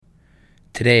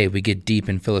Today, we get deep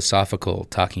and philosophical,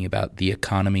 talking about the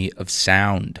economy of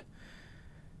sound.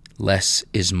 Less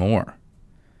is more.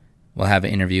 We'll have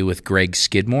an interview with Greg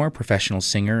Skidmore, professional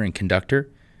singer and conductor,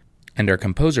 and our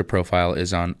composer profile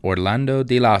is on Orlando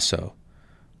Di Lasso.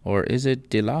 Or is it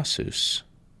De Lassus?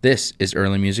 This is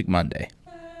Early Music Monday.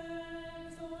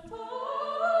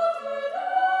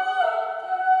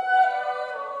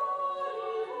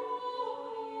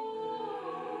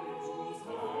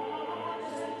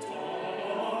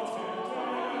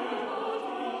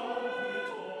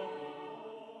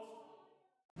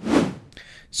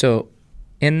 So,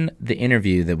 in the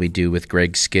interview that we do with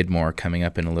Greg Skidmore coming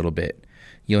up in a little bit,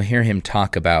 you'll hear him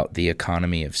talk about the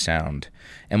economy of sound.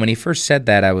 And when he first said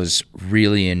that, I was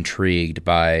really intrigued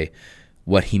by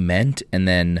what he meant, and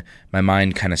then my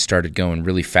mind kind of started going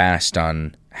really fast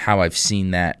on how I've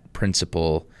seen that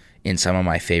principle in some of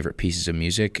my favorite pieces of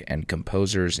music and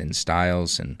composers and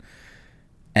styles,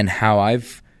 and how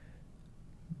I've,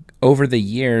 over the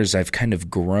years, I've kind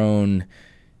of grown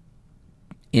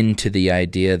into the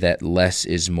idea that less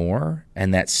is more,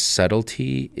 and that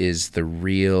subtlety is the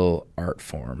real art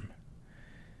form.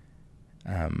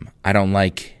 I don't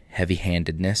like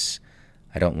heavy-handedness.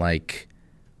 I don't like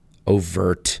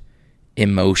overt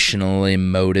emotional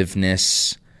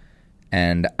emotiveness,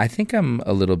 and I think I'm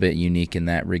a little bit unique in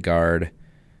that regard,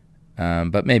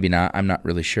 but maybe not. I'm not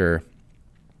really sure.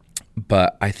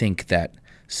 But I think that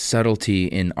subtlety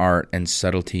in art and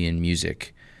subtlety in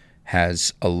music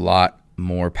has a lot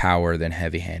more power than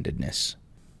heavy-handedness.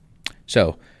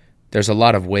 So there's a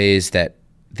lot of ways that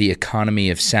the economy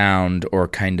of sound, or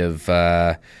kind of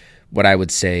what I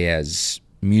would say as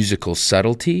musical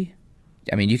subtlety,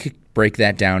 I mean, you could break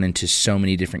that down into so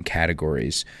many different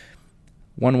categories.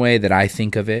 One way that I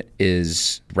think of it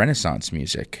is Renaissance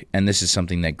music, and this is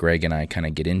something that Greg and I kind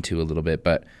of get into a little bit,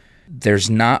 but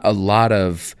there's not a lot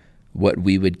of what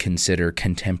we would consider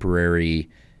contemporary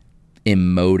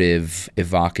emotive,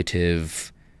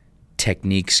 evocative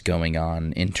techniques going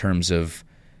on in terms of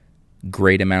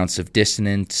great amounts of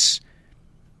dissonance,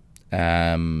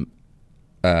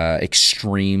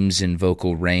 extremes in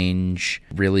vocal range,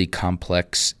 really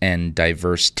complex and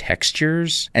diverse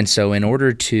textures. And so in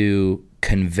order to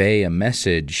convey a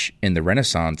message in the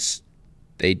Renaissance,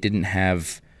 they didn't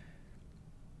have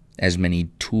as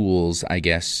many tools, I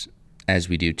guess, as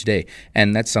we do today.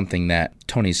 And that's something that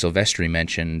Tony Silvestri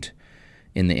mentioned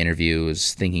in the interview,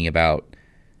 is thinking about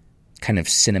kind of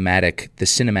the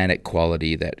cinematic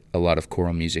quality that a lot of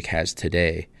choral music has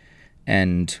today.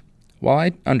 And while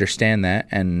I understand that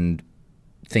and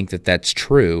think that that's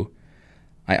true,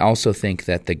 I also think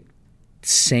that the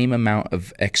same amount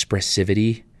of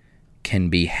expressivity can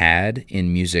be had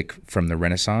in music from the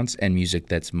Renaissance and music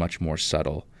that's much more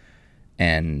subtle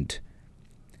and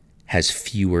has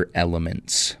fewer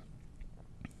elements.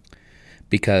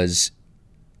 Because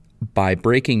by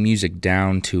breaking music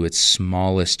down to its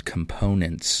smallest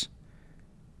components,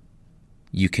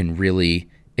 you can really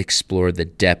explore the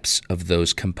depths of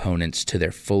those components to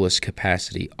their fullest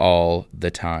capacity all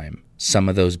the time. Some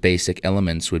of those basic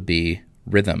elements would be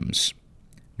rhythms.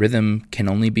 Rhythm can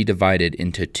only be divided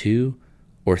into 2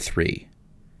 or 3.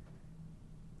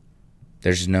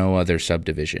 There's no other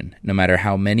subdivision. No matter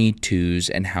how many 2s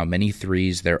and how many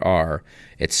 3s there are,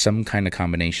 it's some kind of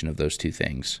combination of those two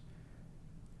things.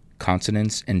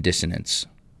 Consonance and dissonance.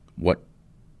 What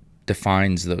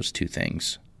defines those two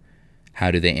things?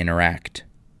 How do they interact?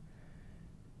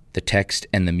 The text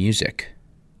and the music.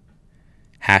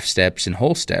 Half steps and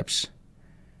whole steps.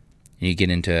 And you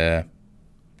get into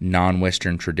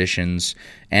non-Western traditions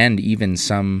and even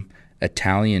some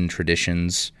Italian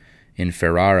traditions in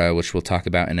Ferrara, which we'll talk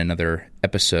about in another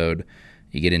episode.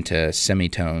 You get into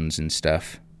semitones and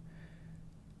stuff.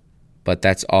 But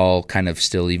that's all kind of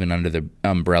still even under the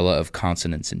umbrella of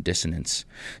consonance and dissonance.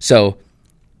 So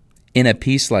in a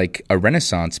piece like a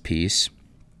Renaissance piece,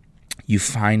 you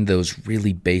find those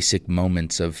really basic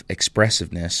moments of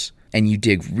expressiveness, and you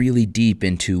dig really deep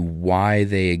into why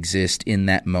they exist in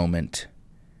that moment,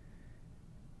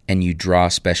 and you draw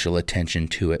special attention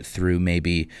to it through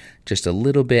maybe just a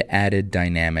little bit added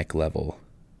dynamic level,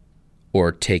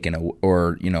 or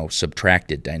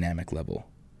subtracted dynamic level.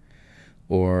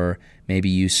 Or maybe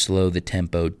you slow the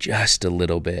tempo just a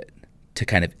little bit to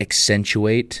kind of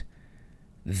accentuate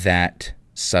that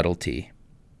subtlety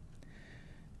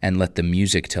and let the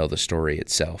music tell the story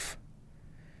itself.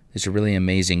 There's a really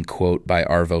amazing quote by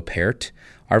Arvo Pärt.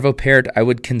 Arvo Pärt, I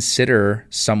would consider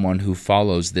someone who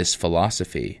follows this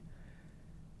philosophy.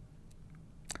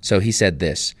 So he said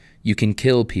this: you can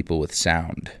kill people with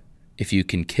sound. If you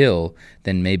can kill,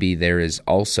 then maybe there is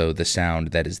also the sound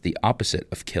that is the opposite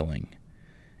of killing.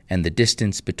 And the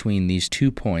distance between these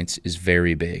 2 points is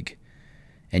very big.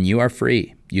 And you are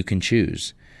free. You can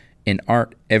choose. In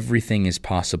art, everything is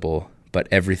possible, but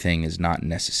everything is not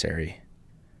necessary.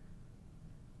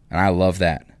 And I love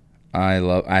that.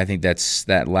 I think that's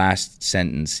that last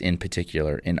sentence in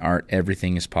particular. In art,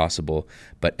 everything is possible,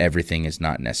 but everything is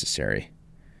not necessary.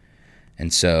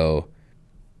 And so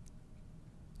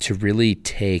to really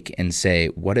take and say,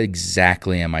 what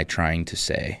exactly am I trying to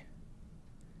say?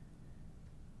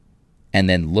 And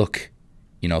then look,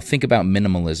 think about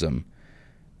minimalism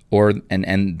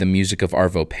and the music of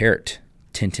Arvo Pärt,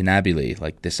 Tintinnabuli,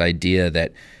 like this idea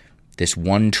that this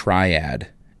one triad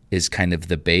is kind of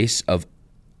the base of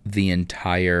the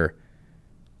entire,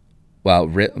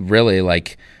 really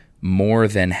like more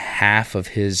than half of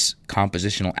his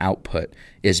compositional output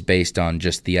is based on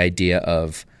just the idea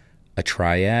of a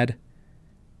triad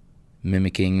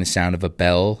mimicking the sound of a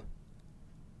bell.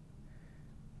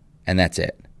 And that's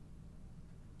it.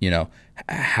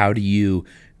 How do you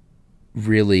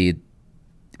really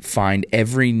find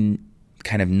every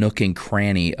kind of nook and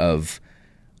cranny of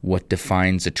what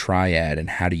defines a triad, and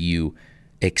how do you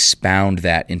expound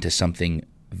that into something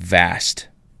vast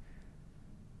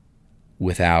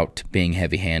without being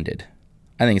heavy-handed?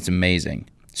 I think it's amazing.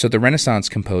 So the Renaissance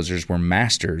composers were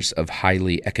masters of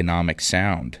highly economic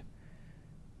sound.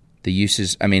 The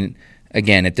uses,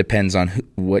 again, it depends on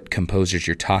what composers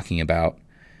you're talking about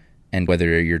and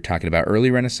whether you're talking about early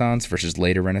Renaissance versus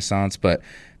later Renaissance, but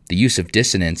the use of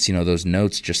dissonance, those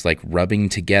notes just like rubbing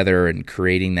together and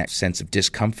creating that sense of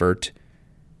discomfort,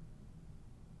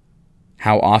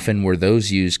 how often were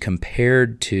those used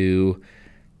compared to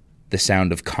the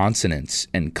sound of consonance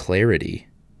and clarity?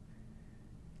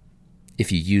 If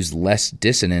you use less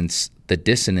dissonance, the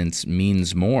dissonance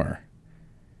means more.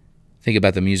 Think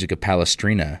about the music of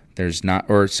Palestrina.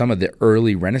 Or some of the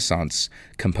early Renaissance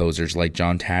composers like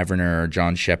John Taverner or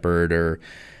John Shepherd or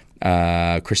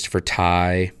Christopher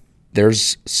Tye.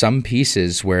 There's some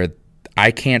pieces where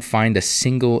I can't find a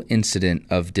single incident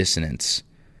of dissonance.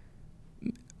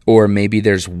 Or maybe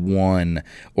there's one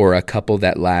or a couple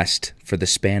that last for the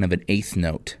span of an eighth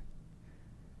note.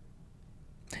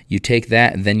 You take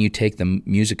that, and then you take the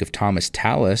music of Thomas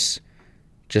Tallis,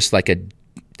 just like a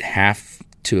half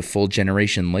to a full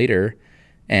generation later,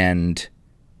 and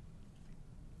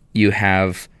you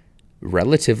have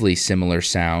relatively similar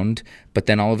sound, but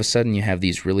then all of a sudden you have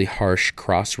these really harsh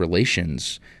cross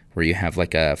relations where you have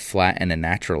like a flat and a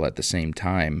natural at the same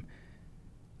time.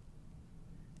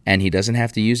 And he doesn't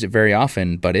have to use it very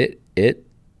often, but it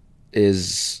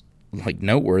is like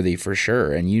noteworthy for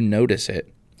sure, and you notice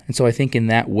it. And so I think in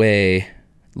that way,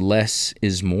 less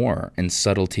is more, and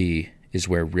subtlety is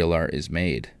where real art is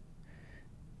made.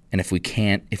 And if we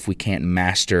can't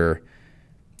master,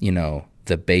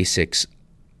 the basics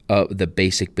of the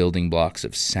basic building blocks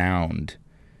of sound,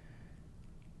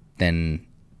 then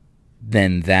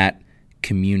that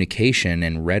communication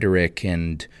and rhetoric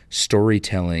and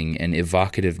storytelling and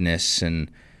evocativeness and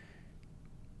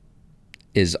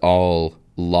is all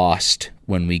lost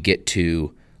when we get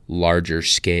to larger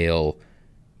scale,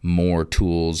 more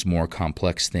tools, more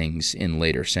complex things in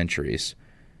later centuries.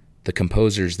 The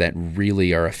composers that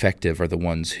really are effective are the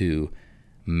ones who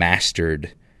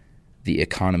mastered the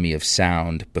economy of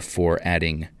sound before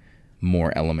adding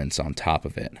more elements on top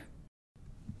of it.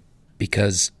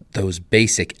 Because those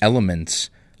basic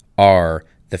elements are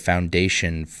the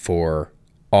foundation for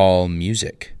all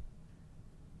music.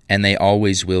 And they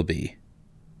always will be.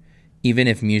 Even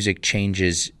if music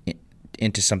changes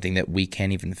into something that we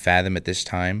can't even fathom at this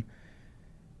time,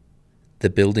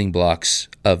 the building blocks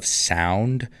of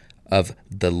sound, of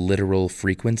the literal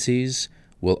frequencies,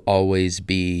 will always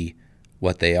be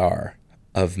what they are,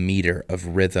 of meter, of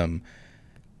rhythm,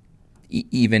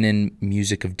 even in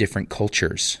music of different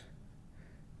cultures.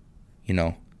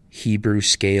 Hebrew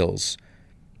scales,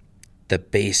 the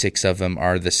basics of them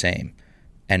are the same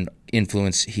and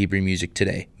influence Hebrew music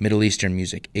today. Middle Eastern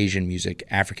music, Asian music,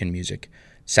 African music,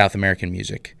 South American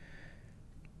music.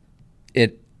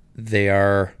 They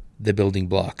are the building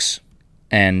blocks.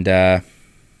 And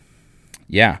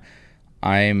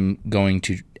I'm going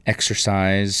to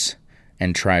exercise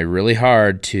and try really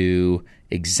hard to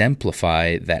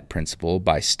exemplify that principle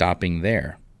by stopping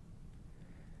there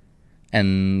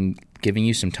and giving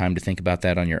you some time to think about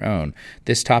that on your own.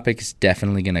 This topic is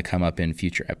definitely going to come up in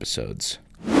future episodes.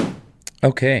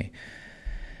 Okay,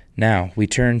 now we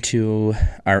turn to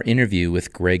our interview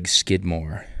with Greg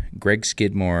Skidmore. Greg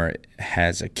Skidmore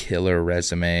has a killer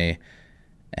resume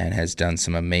and has done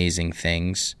some amazing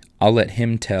things. I'll let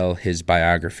him tell his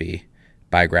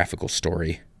biographical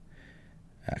story,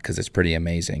 because it's pretty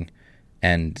amazing.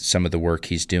 and some of the work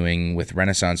he's doing with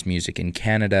Renaissance music in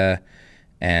Canada,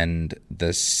 and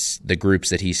the groups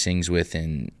that he sings with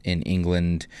in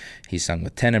England. He's sung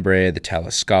with Tenebrae, the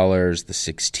Tallis Scholars, the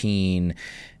 16,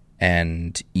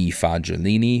 and I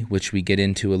Fagiolini, which we get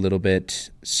into a little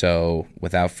bit. So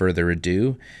without further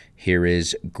ado, here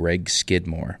is Greg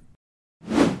Skidmore.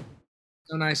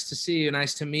 So nice to see you.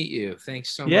 Nice to meet you. Thanks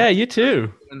so much. Yeah, you too.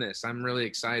 For doing this. I'm really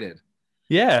excited.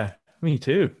 Yeah, me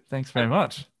too. Thanks very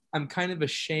much. I'm kind of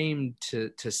ashamed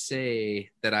to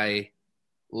say that I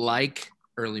like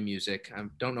early music. I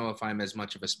don't know if I'm as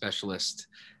much of a specialist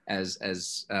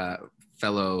as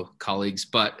fellow colleagues,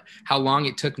 but how long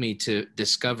it took me to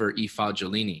discover I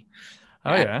Fagiolini.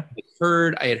 Oh yeah.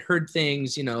 I had heard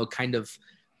things, kind of.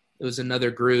 It was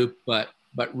another group, but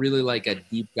really like a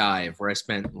deep dive where I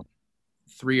spent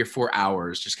 3 or 4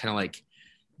 hours just kind of like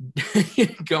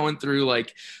going through,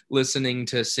 like listening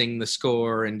to sing the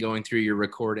score and going through your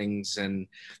recordings and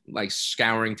like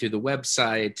scouring through the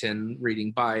website and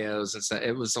reading bios and stuff.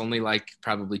 It was only like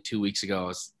probably 2 weeks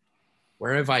ago.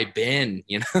 Where have I been?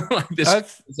 Like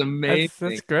this is amazing.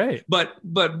 That's great. But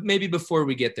maybe before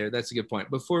we get there, that's a good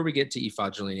point. Before we get to I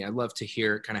Fagiolini, I'd love to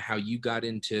hear kind of how you got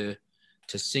into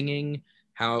singing,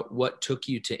 what took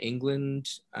you to England,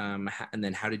 and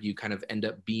then how did you kind of end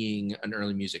up being an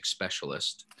early music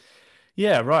specialist?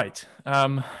 Yeah, right.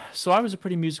 So I was a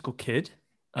pretty musical kid.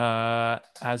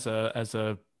 As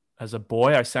a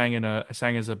boy, I sang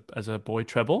as a boy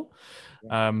treble,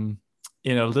 in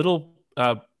a little.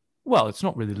 Well, it's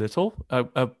not really little.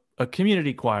 A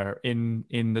community choir in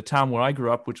the town where I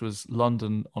grew up, which was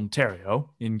London,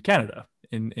 Ontario, in Canada,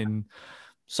 in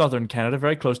southern Canada,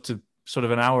 very close to sort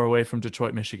of an hour away from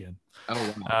Detroit, Michigan.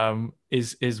 Oh, wow.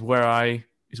 Is where I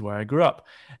grew up.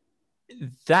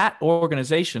 That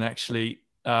organization actually,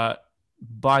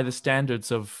 by the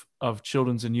standards of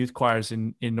children's and youth choirs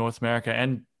in North America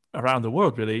and around the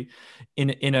world, really,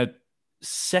 in a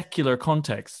secular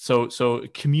context, so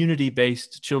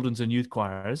community-based children's and youth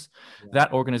choirs,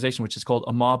 that organization, which is called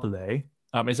Amabile,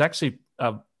 is actually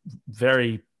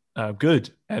very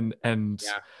good and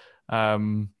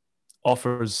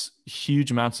offers huge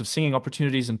amounts of singing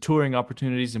opportunities and touring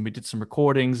opportunities, and we did some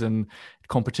recordings and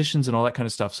competitions and all that kind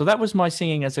of stuff. So that was my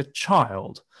singing as a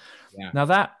child. Yeah. Now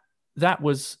that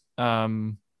was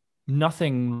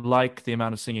nothing like the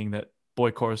amount of singing that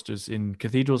boy choristers in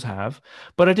cathedrals have,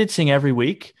 but I did sing every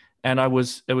week, and I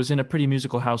was in a pretty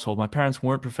musical household. My parents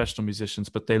weren't professional musicians,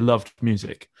 but they loved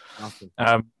music. Awesome.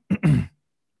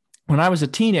 When I was a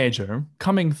teenager,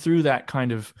 coming through that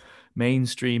kind of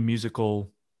mainstream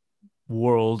musical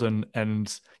world, and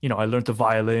I learned the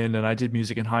violin and I did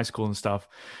music in high school and stuff.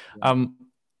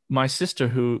 My sister,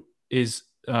 who is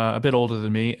a bit older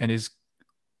than me and is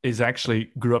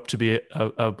actually grew up to be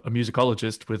a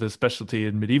musicologist with a specialty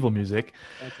in medieval music.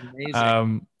 That's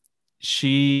amazing.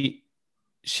 She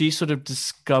sort of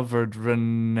discovered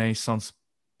Renaissance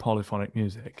polyphonic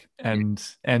music and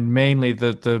mainly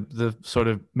the sort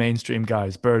of mainstream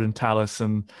guys, Byrd and Tallis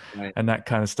and that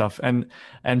kind of stuff. And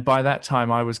by that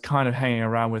time I was kind of hanging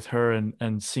around with her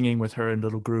and singing with her in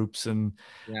little groups and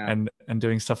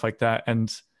doing stuff like that.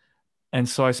 And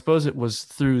so I suppose it was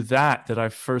through that I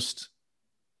first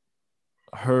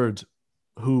heard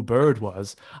who Byrd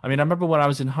was. I mean, I remember when I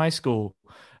was in high school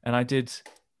and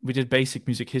we did basic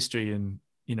music history in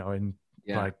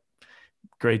like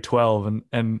grade 12,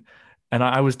 and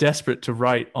I was desperate to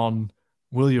write on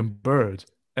William Byrd,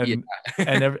 and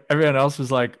everyone else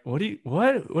was like, what are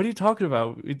you talking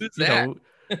about?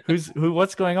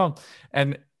 What's going on?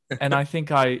 And I think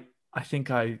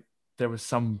there was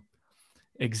some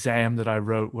exam that I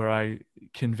wrote where I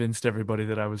convinced everybody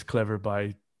that I was clever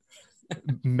by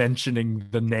mentioning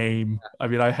the name. I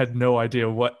mean, I had no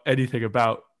idea anything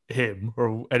about him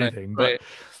or anything, but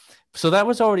so that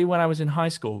was already when I was in high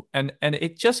school, and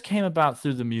it just came about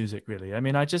through the music, really. I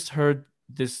mean, I just heard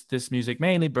this music,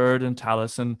 mainly Byrd and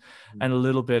Tallis and a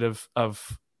little bit of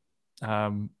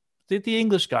the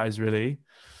English guys, really.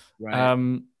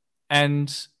 Right. And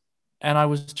I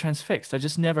was transfixed. I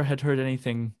just never had heard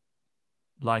anything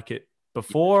like it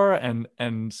before, and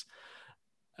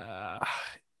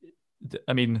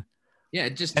I mean,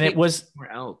 it just and it was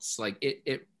somewhere else. Like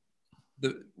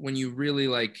when you really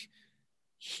like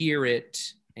hear it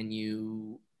and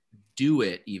you do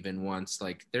it even once,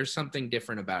 like there's something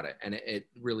different about it, and it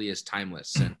really is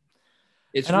timeless. And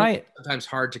it's sometimes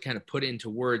hard to kind of put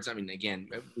into words. I mean, again,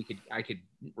 I could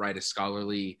write a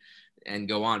scholarly and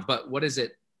go on, but what is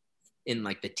it in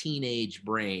like the teenage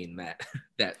brain that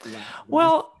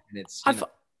well,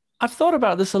 I've thought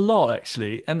about this a lot,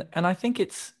 actually, and I think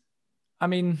it's, I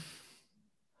mean,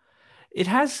 it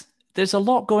has there's a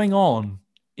lot going on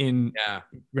in Yeah.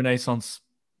 Renaissance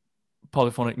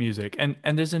polyphonic music, and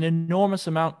there's an enormous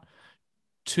amount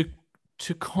to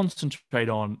concentrate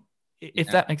on, if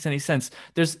Yeah. that makes any sense.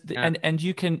 There's Yeah. and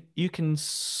you can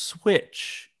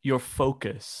switch your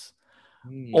focus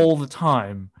Hmm. all the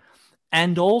time,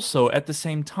 and also at the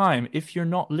same time, if you're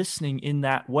not listening in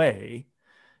that way,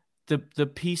 the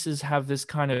pieces have this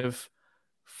kind of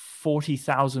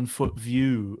 40,000 foot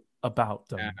view about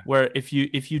Yeah. them, where if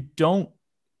you don't,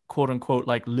 quote unquote,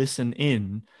 like listen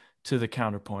in to the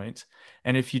counterpoint,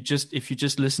 and if you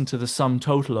just listen to the sum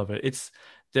total of it,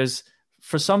 there's,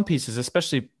 for some pieces,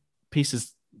 especially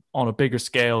pieces on a bigger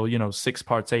scale, 6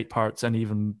 parts, 8 parts, and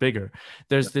even bigger,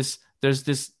 there's this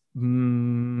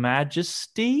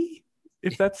majesty,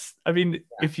 if that's, I mean, Yeah.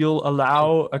 if you'll Oh,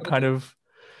 allow a kind totally. of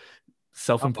Oh,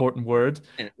 self-important word.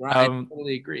 right. I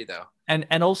totally agree, though.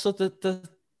 And also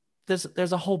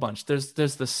there's a whole bunch. There's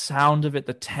the sound of it,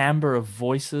 the timbre of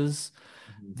voices,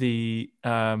 Mhm. the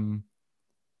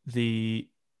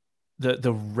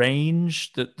the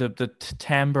range, the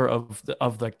timbre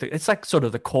of like it's like sort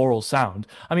of the choral sound.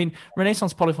 I mean,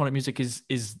 Renaissance polyphonic music is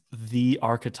the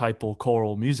archetypal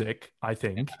choral music, I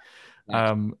think. Yeah, I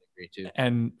Um, agree too.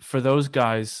 and for those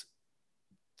guys,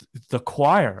 the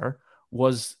choir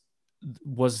was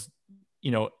was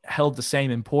held the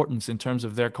same importance in terms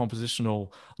of their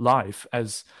compositional life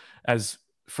as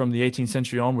from the 18th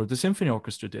century onward the symphony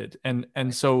orchestra did. And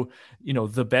so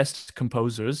the best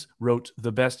composers wrote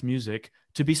the best music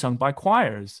to be sung by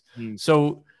choirs. Hmm.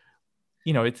 So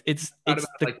it's Thought about it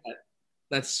the like that.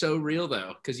 That's so real,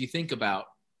 though, because you think about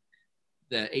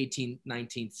the 18th,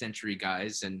 19th century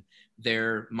guys and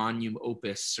their magnum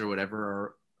opus or whatever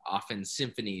are often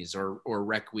symphonies or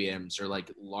requiems or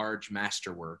like large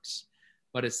masterworks.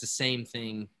 But it's the same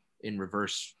thing in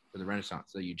reverse for the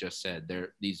Renaissance that you just said.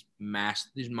 They're these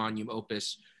magnum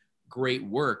opus, great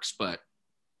works, but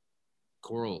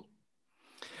choral.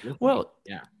 well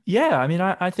Yeah. yeah, I mean,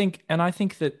 I think, and I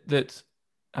think that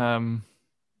um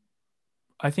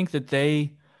I think that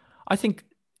I think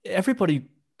everybody,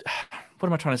 what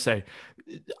am I trying to say?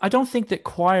 I don't think that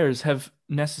choirs have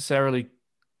necessarily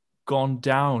gone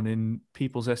down in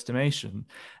people's estimation,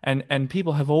 and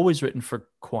people have always written for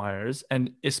choirs,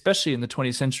 and especially in the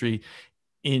 20th century,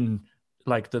 in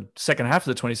like the second half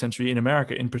of the 20th century in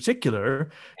America in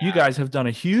particular, you guys have done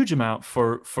a huge amount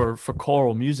for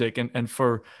choral music, and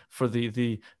for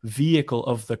the vehicle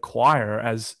of the choir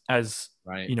as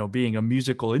Right. being a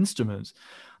musical instrument.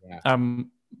 Yeah.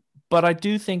 um but I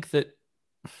do think that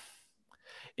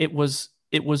it was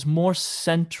more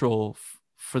central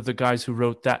for the guys who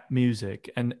wrote that music,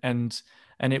 and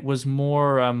it was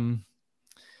more,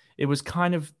 it was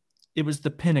kind of, it was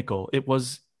the pinnacle. It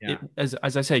was, Yeah. as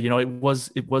I say, it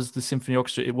was the symphony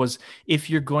orchestra. It was, if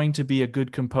you're going to be a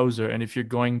good composer and if you're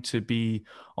going to be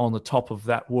on the top of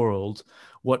that world,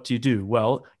 what do?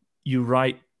 Well, you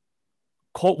write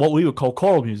what we would call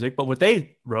choral music, but what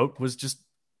they wrote was just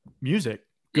music,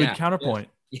 good Yeah. Yeah. counterpoint,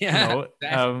 Yeah.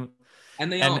 Exactly.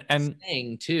 And they all and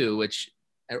sang too, which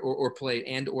or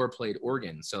played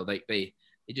organ. So they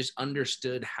just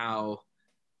understood how.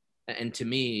 And to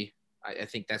me, I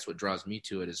think that's what draws me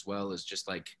to it as well, is just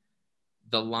like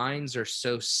the lines are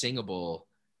so singable.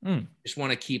 Just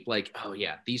want to keep like, oh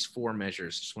yeah, these four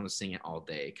measures, just want to sing it all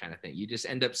day kind of thing. You just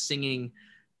end up singing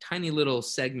tiny little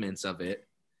segments of it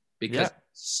because yeah.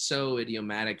 it's so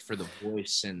idiomatic for the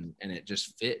voice, and it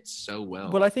just fits so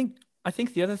well. Well, I think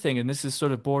the other thing, and this is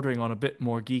sort of bordering on a bit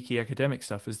more geeky academic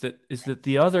stuff, is that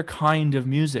the other kind of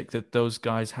music that those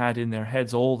guys had in their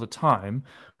heads all the time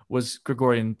was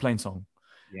Gregorian plainsong.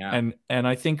 Yeah. And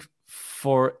I think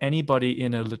for anybody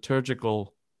in a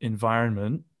liturgical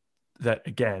environment, that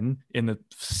again in the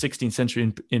 16th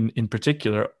century in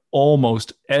particular,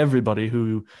 almost everybody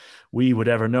who we would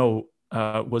ever know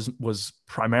was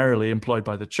primarily employed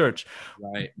by the church.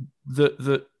 Right.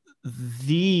 The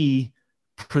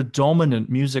predominant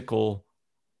musical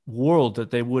world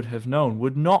that they would have known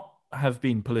would not have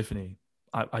been polyphony.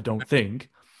 I don't think.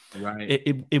 Right.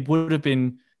 It would have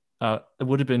been,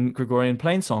 Gregorian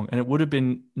plainsong, and it would have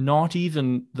been not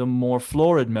even the more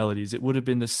florid melodies. It would have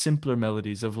been the simpler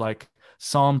melodies of like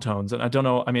psalm tones. And I don't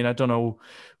know. I mean, I don't know.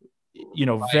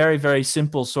 Very, very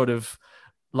simple, sort of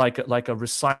like a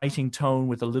reciting tone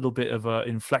with a little bit of a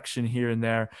inflection here and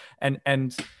there. And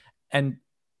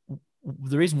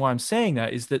the reason why I'm saying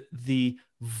that is that the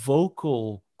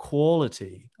vocal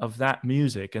quality of that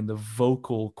music and the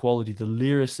vocal quality, the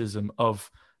lyricism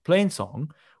of plainsong,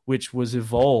 which was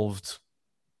evolved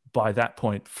by that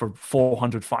point for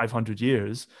 400, 500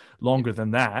 years, longer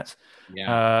than that,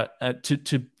 Yeah.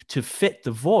 to fit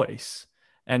the voice,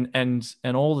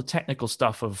 and all the technical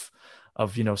stuff of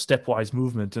stepwise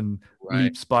movement and Right.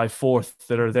 leaps by fourth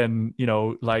that are then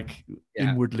like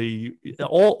Yeah. inwardly,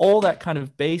 all that kind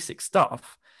of basic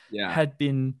stuff Yeah. had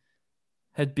been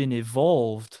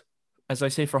evolved, as I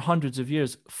say, for hundreds of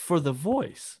years for the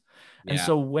voice. And Yeah.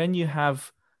 so when you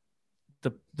have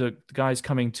the guys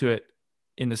coming to it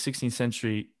in the 16th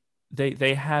century,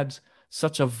 they had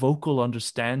such a vocal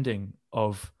understanding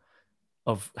of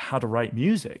how to write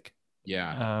music.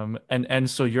 Yeah. And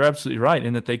so you're absolutely right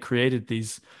in that they created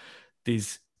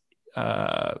these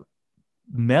uh,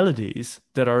 melodies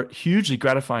that are hugely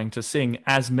gratifying to sing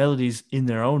as melodies in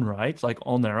their own right, like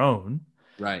on their own.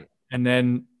 Right. And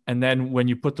then when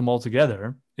you put them all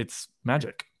together, it's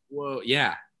magic. Whoa.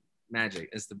 Yeah. Magic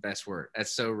is the best word.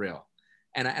 That's so real.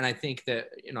 And I think that,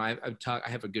 I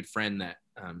have a good friend that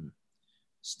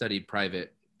studied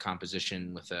private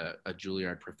composition with a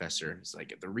Juilliard professor. It's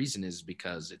like, the reason is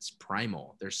because it's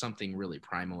primal. There's something really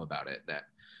primal about it that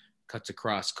cuts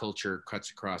across culture,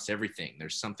 cuts across everything.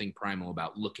 There's something primal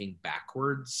about looking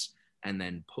backwards and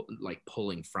then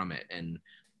pulling from it. And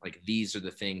like, these are the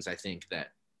things I think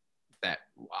that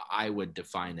I would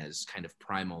define as kind of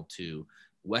primal to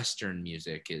Western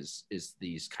music is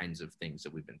these kinds of things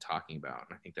that we've been talking about.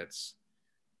 And I think that's,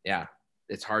 yeah,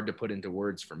 it's hard to put into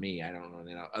words for me. I don't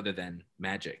know, other than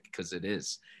magic, because it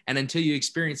is. And until you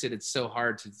experience it, it's so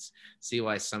hard to see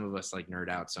why some of us like nerd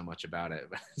out so much about it.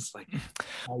 But it's like,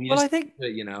 I think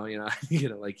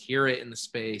you like hear it in the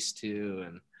space too.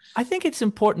 And I think it's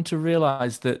important to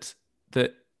realize that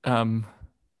in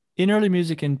early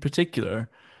music in particular,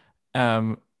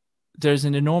 there's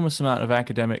an enormous amount of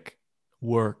academic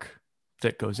work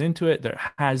that goes into it. There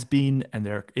has been and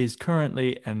there is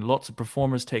currently, and lots of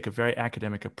performers take a very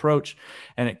academic approach,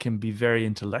 and it can be very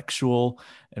intellectual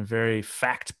and very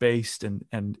fact-based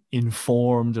and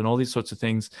informed and all these sorts of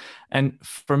things. And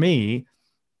for me,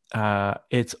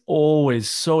 it's always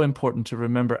so important to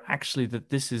remember actually that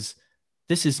this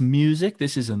is music,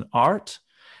 this is an art,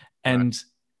 and right.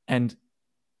 and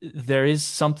there is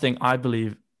something, I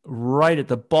believe, right at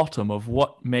the bottom of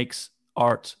what makes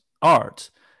art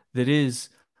that is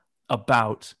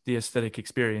about the aesthetic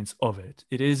experience of it.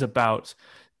 It is about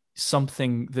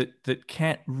something that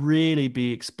can't really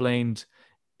be explained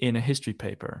in a history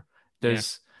paper.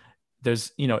 There's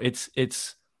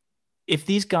it's if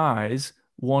these guys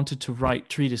wanted to write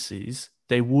treatises,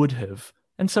 they would have,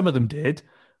 and some of them did,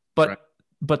 Right.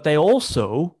 but they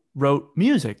also wrote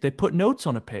music. They put notes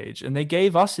on a page and they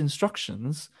gave us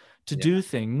instructions to do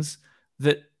things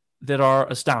that are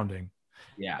astounding.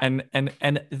 Yeah.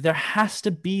 And there has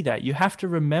to be that. You have to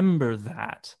remember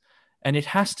that. And it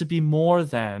has to be more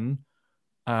than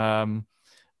an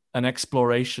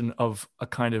exploration of a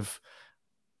kind of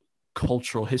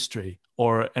cultural history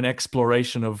or an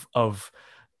exploration of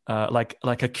like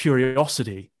a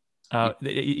curiosity.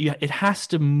 It has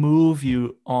to move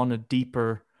you on a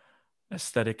deeper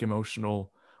aesthetic,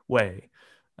 emotional way.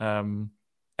 And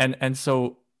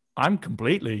so I'm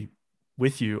completely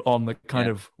with you on the kind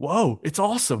of, whoa, it's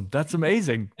awesome, that's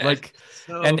amazing. Like,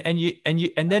 so... and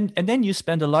then you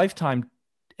spend a lifetime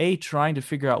trying to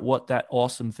figure out what that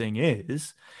awesome thing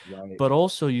is, right. but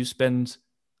also you spend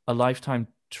a lifetime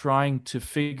trying to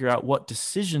figure out what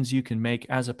decisions you can make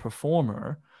as a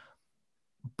performer,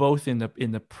 both in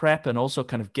the prep and also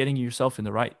kind of getting yourself in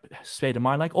the right state of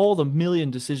mind, like all the million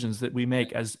decisions that we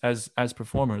make as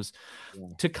performers,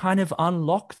 to kind of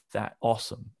unlock that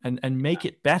awesome and make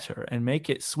it better and make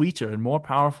it sweeter and more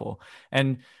powerful.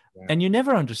 And you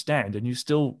never understand, and you're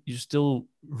still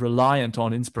reliant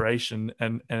on inspiration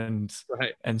and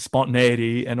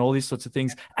spontaneity and all these sorts of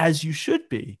things, as you should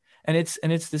be. And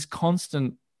it's this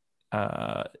constant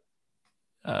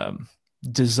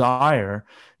desire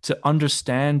to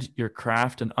understand your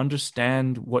craft and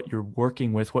understand what you're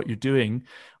working with, what you're doing,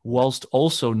 whilst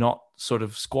also not sort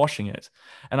of squashing it.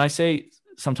 And I say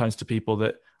sometimes to people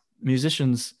that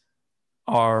musicians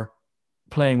are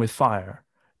playing with fire,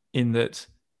 in that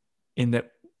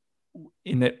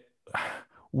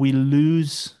we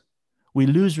lose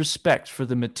respect for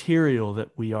the material that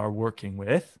we are working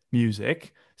with: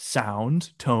 music,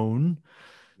 sound, tone,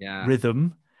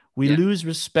 rhythm. We lose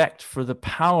respect for the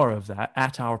power of that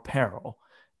at our peril.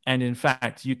 And in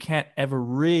fact, you can't ever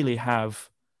really have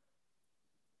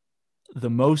the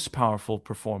most powerful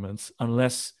performance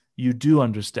unless you do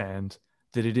understand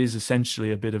that it is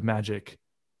essentially a bit of magic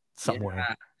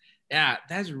somewhere. Yeah,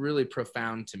 that's really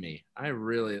profound to me. I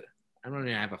don't even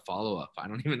have a follow-up. I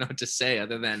don't even know what to say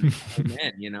other than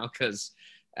amen, because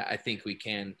I think we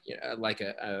can, like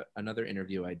another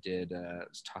interview I did, I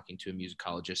was talking to a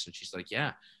musicologist, and she's like,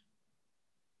 yeah,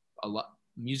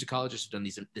 musicologists have done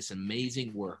this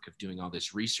amazing work of doing all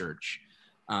this research,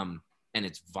 and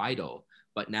it's vital.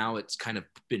 But now it's kind of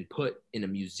been put in a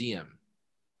museum,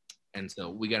 and so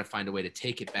we got to find a way to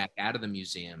take it back out of the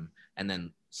museum and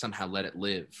then somehow let it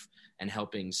live. And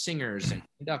helping singers and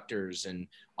conductors and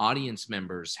audience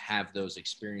members have those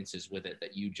experiences with it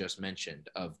that you just mentioned,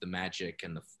 of the magic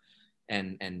and the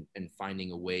and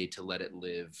finding a way to let it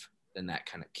live. Then that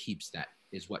kind of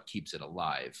is what keeps it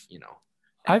alive, you know.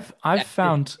 I've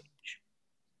found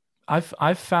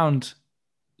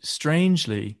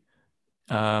strangely,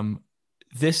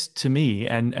 this to me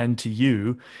and to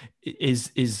you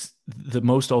is the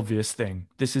most obvious thing.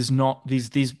 This is not,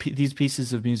 these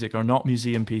pieces of music are not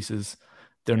museum pieces.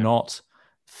 They're not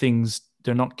things.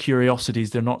 They're not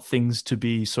curiosities. They're not things to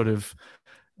be sort of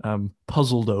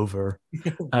puzzled over.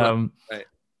 Right.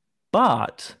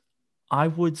 But I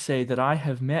would say that I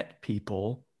have met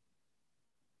people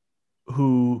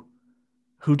who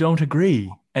don't agree,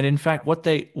 and in fact, what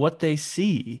they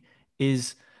see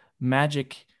is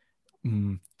magic.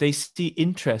 They see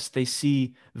interest, they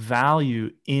see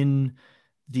value in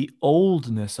the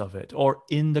oldness of it, or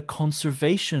in the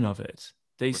conservation of it.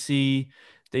 They see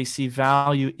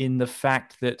value in the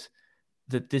fact that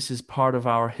this is part of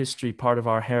our history, part of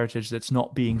our heritage that's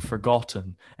not being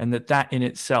forgotten, and that in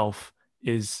itself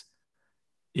is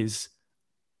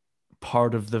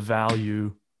part of the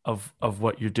value of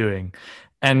what you're doing.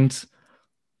 And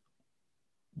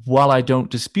while I don't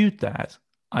dispute that,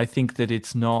 I think that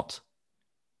it's not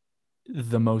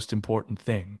the most important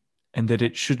thing, and that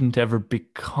it shouldn't ever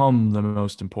become the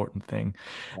most important thing.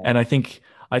 Yeah. And I think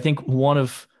one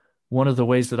of the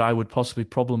ways that I would possibly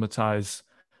problematize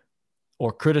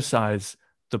or criticize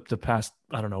the past,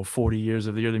 I don't know, 40 years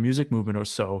of the early music movement or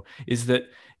so is that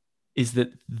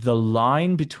the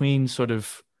line between sort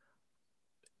of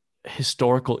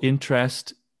historical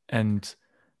interest and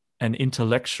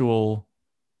intellectual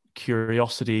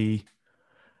curiosity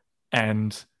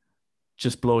and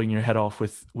just blowing your head off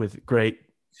with great,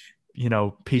 you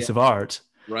know, piece of art,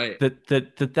 right?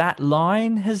 That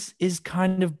line is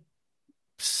kind of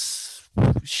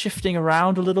shifting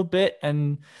around a little bit,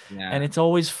 and it's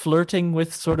always flirting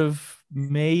with sort of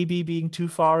maybe being too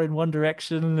far in one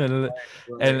direction,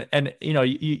 and you know,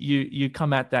 you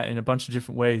come at that in a bunch of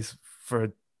different ways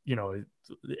for, you know,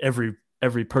 every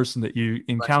person that you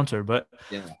encounter, but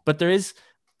there is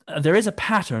a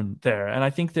pattern there, and I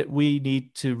think that we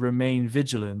need to remain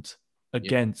vigilant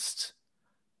against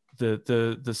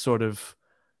the sort of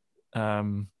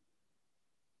you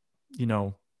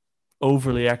know,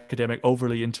 overly academic,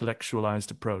 overly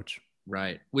intellectualized approach.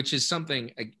 Right, which is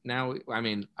something now, I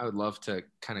mean, I would love to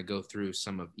kind of go through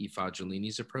some of E.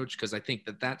 Fagiolini's approach, because I think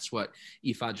that's what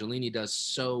E. Fagiolini does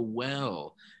so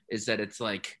well, is that it's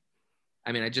like,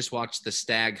 I mean, I just watched The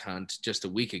Stag Hunt just a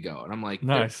week ago, and I'm like,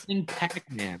 nice.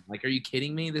 Pac-Man. Like, are you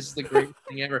kidding me? This is the greatest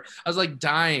thing ever. I was like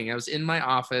dying. I was in my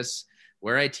office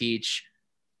where I teach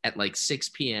at like 6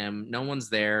 p.m. No one's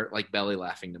there, like belly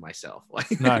laughing to myself.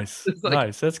 Like, nice. Like,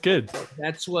 nice. That's good.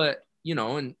 That's what, you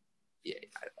know, and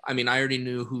I mean, I already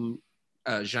knew who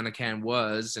Janican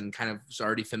was and kind of was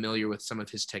already familiar with some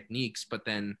of his techniques. But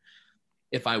then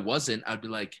if I wasn't, I'd be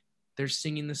like, they're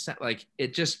singing the set. Like,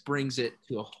 it just brings it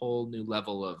to a whole new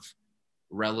level of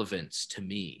relevance to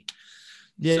me.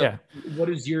 Yeah. So what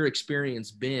has your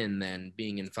experience been then,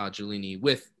 being in Fagiolini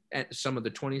with some of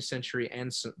the 20th century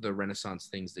and the Renaissance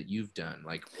things that you've done?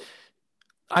 Like,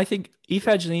 I think E.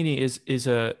 Fagiolini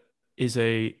is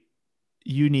a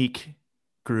unique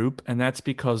group, and that's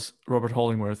because Robert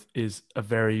Hollingworth is a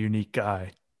very unique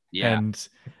guy. Yeah.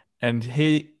 And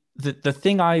the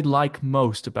thing I like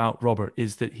most about Robert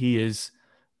is that he is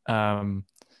someone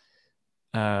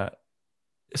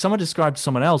described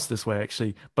someone else this way,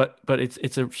 actually, but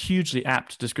it's a hugely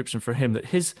apt description for him, that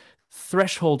his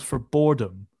threshold for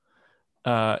boredom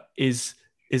is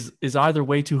either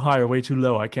way too high or way too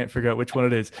low. I can't figure out which one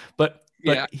it is, but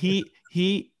he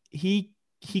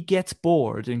gets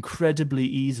bored incredibly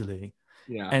easily,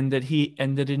 but he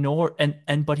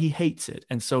hates it,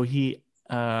 and so he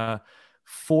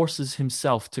forces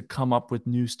himself to come up with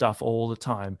new stuff all the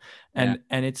time, and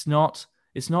it's not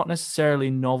necessarily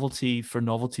novelty for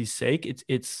novelty's sake.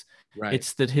 It's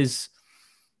that his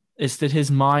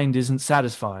mind isn't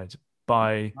satisfied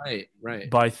by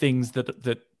things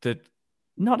that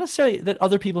not necessarily that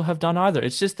other people have done either.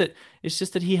 It's just that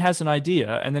he has an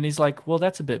idea, and then he's like, well,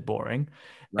 that's a bit boring.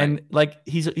 Right. And like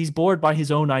he's bored by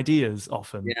his own ideas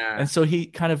often. Yeah. And so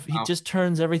he just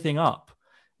turns everything up.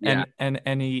 Yeah.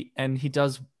 And he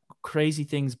does crazy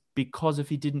things, because if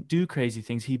he didn't do crazy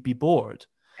things, he'd be bored.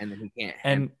 and then he can't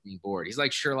And handle being bored. He's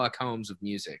like Sherlock Holmes of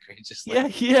music. Right? Just yeah,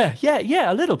 like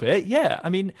yeah, a little bit. Yeah. I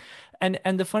mean, and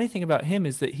the funny thing about him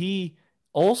is that he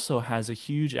also has a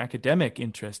huge academic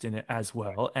interest in it as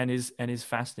well, and is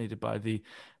fascinated by the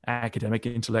academic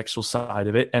intellectual side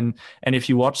of it. And if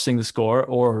you watch Sing the Score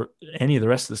or any of the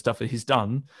rest of the stuff that he's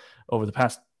done over the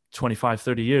past 25,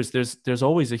 30 years, there's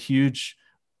always a huge,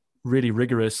 really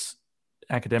rigorous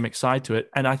academic side to it.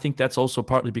 And I think that's also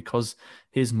partly because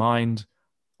his mind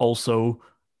also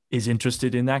is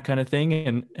interested in that kind of thing.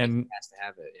 And has to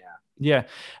have it. Yeah. yeah,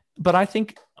 but I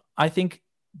think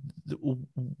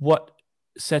what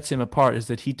sets him apart is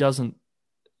that he doesn't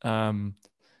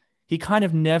he kind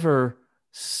of never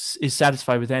is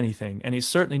satisfied with anything, and he's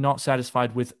certainly not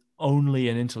satisfied with only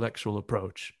an intellectual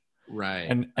approach.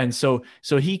 Right. And so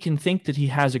he can think that he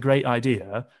has a great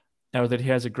idea, or that he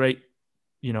has a great,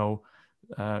 you know,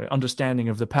 understanding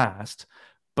of the past,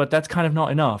 but that's kind of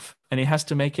not enough, and he has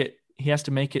to make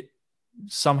it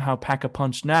somehow pack a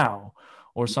punch now,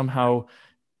 or somehow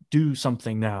do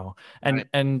something now. And Right.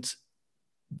 and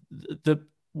the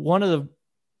one of the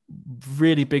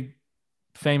really big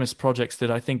famous projects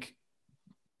that I think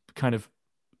kind of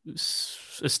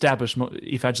established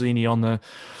Evangelini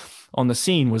on the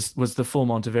scene was the Full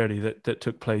Monteverdi that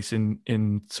took place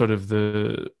in sort of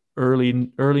the early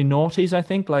noughties, I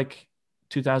think, like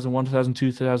 2001,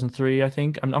 2002, 2003, I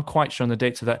think. I'm not quite sure on the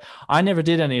dates of that. I never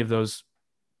did any of those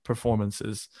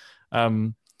performances.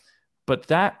 But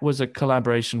that was a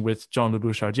collaboration with John Le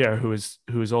Bouchardier, who has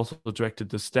also directed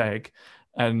The Stag,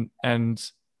 and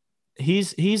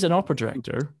he's an opera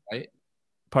director. Right.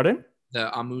 Pardon?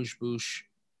 The Amuse Bouche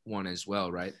one as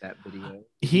well, right? That video.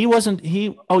 He wasn't.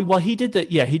 He oh well, he did the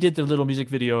he did the little music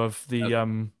video of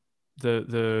the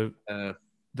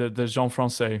the Jean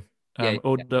Francais Yeah,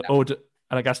 Ode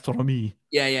à la Gastronomie.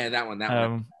 yeah, that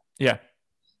one. Yeah.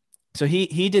 So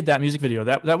he did that music video.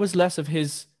 That was less of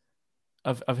his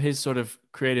of his sort of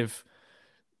creative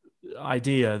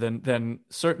idea than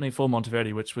certainly Full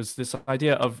Monteverdi, which was this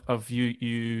idea of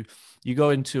you go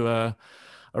into a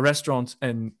restaurant,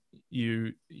 and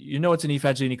you know it's an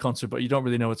Evangelini concert, but you don't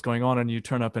really know what's going on, and you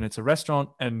turn up and it's a restaurant,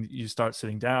 and you start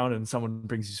sitting down, and someone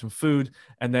brings you some food,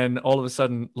 and then all of a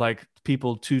sudden, like,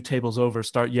 people 2 tables over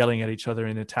start yelling at each other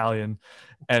in Italian,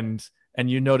 and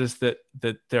you notice that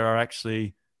there are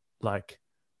actually like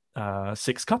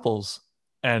 6 couples,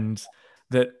 and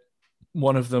that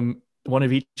one of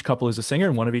each couple is a singer,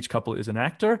 and one of each couple is an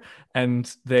actor,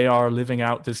 and they are living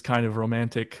out this kind of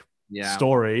romantic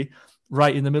story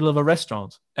right in the middle of a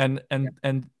restaurant. And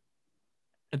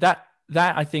that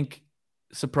I think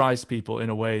surprised people in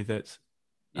a way that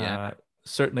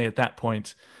certainly at that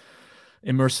point,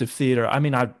 immersive theater, I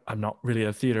mean, I'm not really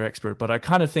a theater expert, but I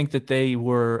kind of think that they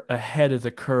were ahead of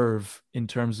the curve in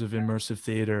terms of immersive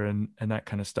theater and that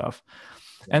kind of stuff.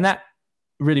 And that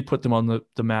really put them on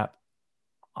the map.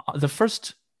 The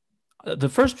first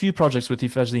few projects with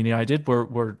Evangelini I did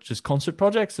were just concert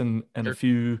projects and a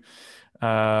few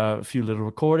little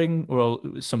recording, well,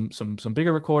 some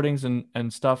bigger recordings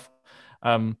and stuff.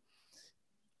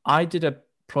 I did a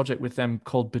project with them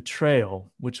called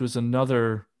Betrayal, which was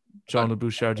another John Le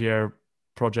Bouchardier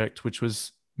project, which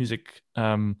was music,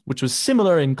 which was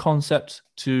similar in concept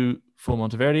to Full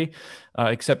Monteverdi,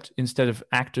 except instead of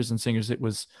actors and singers, it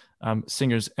was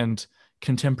singers and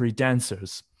contemporary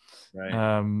dancers.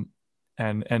 Right.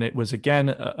 And it was again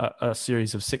a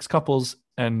series of 6 couples,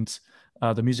 and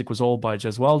the music was all by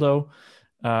Gesualdo.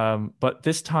 But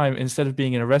this time, instead of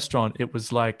being in a restaurant, it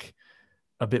was like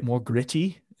a bit more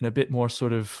gritty and a bit more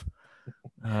sort of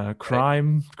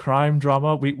crime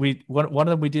drama. We one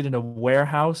of them we did in a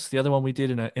warehouse, the other one we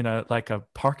did in a like a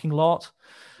parking lot.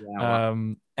 Yeah,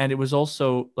 wow. And it was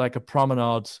also like a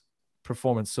promenade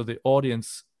performance, so the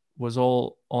audience was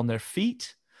all on their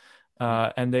feet,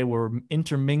 and they were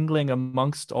intermingling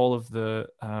amongst all of the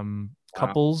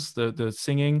couples, the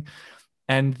singing,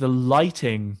 and the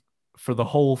lighting for the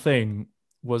whole thing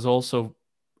was also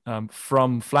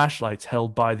from flashlights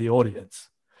held by the audience.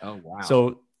 Oh wow!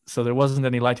 So there wasn't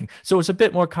any lighting, so it's a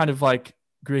bit more kind of like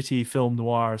gritty film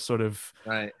noir sort of,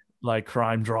 right, like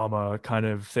crime drama kind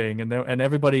of thing. And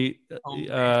everybody,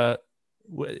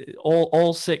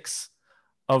 all 6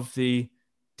 of the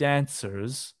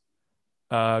dancers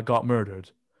got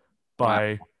murdered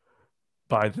by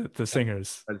the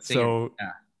singers. So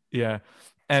yeah.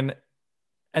 And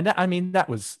that, I mean, that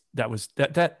was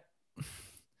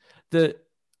the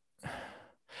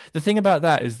thing about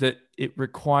that is that it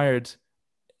required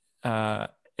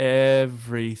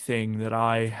everything that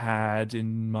I had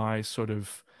in my sort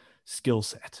of skill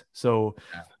set. So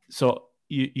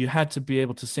you had to be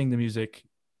able to sing the music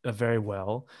very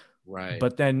well, Right.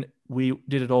 but then we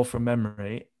did it all from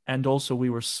memory, and also we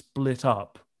were split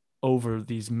up over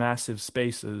these massive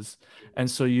spaces, and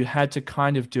so you had to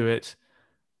kind of do it.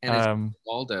 And it's um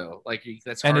Waldo. Like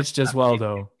that's and hard. it's just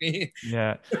Waldo.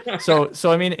 Yeah. So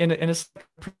I mean, in a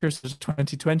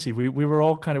 2020, we were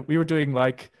all kind of, we were doing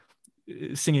like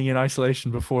singing in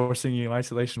isolation before singing in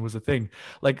isolation was a thing.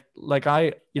 Like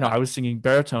I, I was singing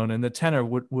baritone, and the tenor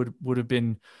would have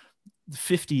been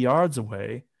 50 yards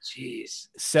away, Jeez.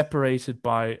 separated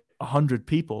by 100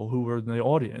 people who were in the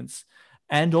audience.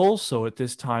 And also at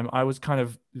this time, I was kind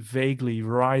of vaguely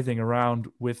writhing around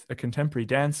with a contemporary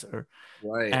dancer,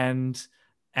 Right. and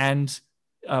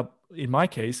in my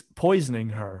case, poisoning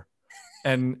her,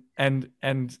 and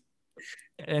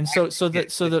so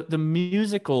the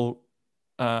musical,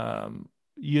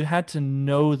 you had to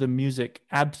know the music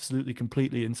absolutely,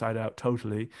 completely, inside out,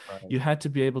 totally. Right. You had to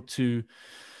be able to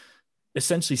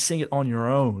essentially sing it on your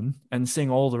own and sing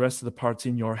all the rest of the parts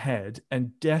in your head,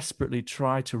 and desperately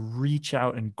try to reach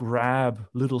out and grab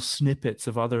little snippets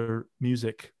of other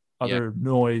music, other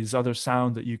noise, other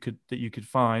sound that you could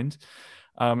find.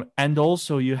 And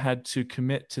also you had to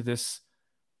commit to this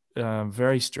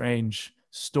very strange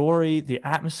story, the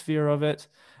atmosphere of it,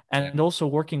 and also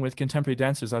working with contemporary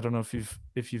dancers. I don't know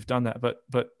if you've done that,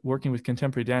 but working with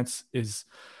contemporary dance is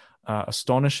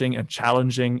astonishing and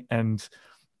challenging and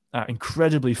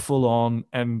incredibly full on.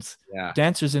 And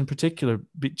dancers in particular,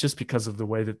 just because of the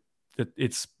way that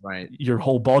it's your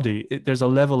whole body, there's a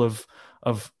level of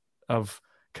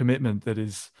commitment that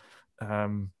is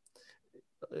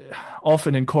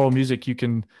often in choral music. You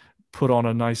can put on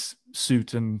a nice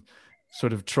suit and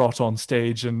sort of trot on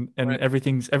stage, and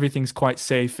everything's quite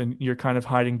safe, and you're kind of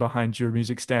hiding behind your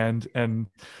music stand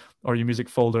or your music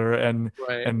folder, and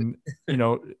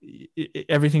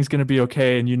everything's going to be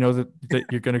okay, and that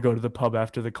you're going to go to the pub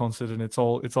after the concert, and it's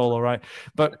all right.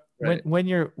 But when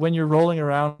you're rolling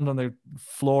around on the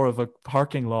floor of a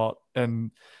parking lot,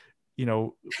 and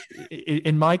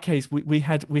in my case, we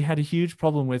had a huge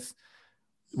problem with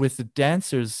the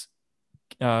dancers,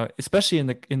 especially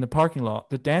in the parking lot.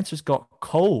 The dancers got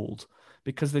cold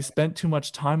because they spent too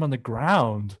much time on the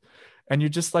ground, and you're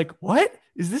just like, what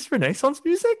is this Renaissance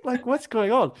music? Like, what's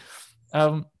going on?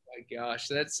 Oh my gosh,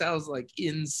 that sounds like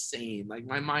insane. Like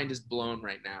my mind is blown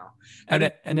right now.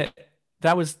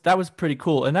 That was pretty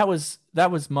cool, and that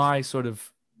was my sort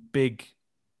of big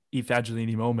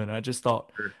Evangelini moment. I just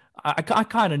thought, I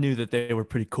kind of knew that they were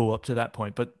pretty cool up to that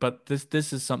point, but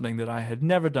this is something that I had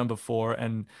never done before,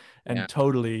 and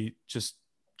totally just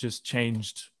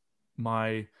changed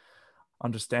my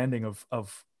understanding of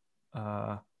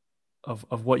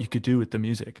what you could do with the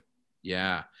music.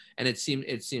 Yeah, and it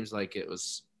seems like it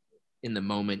was in the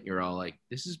moment. You're all like,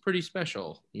 "This is pretty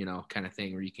special," kind of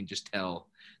thing, where you can just tell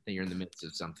that you're in the midst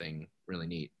of something really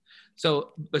neat.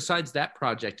 So, besides that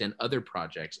project and other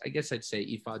projects, I guess I'd say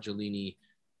I Fagiolini,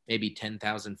 maybe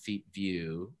 10,000 feet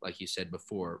view, like you said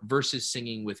before, versus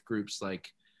singing with groups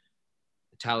like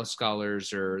the Tallis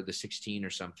Scholars or the 16 or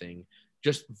something.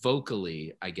 Just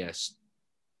vocally, I guess,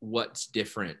 what's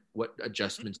different? What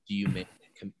adjustments do you make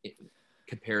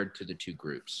compared to the two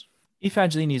groups? I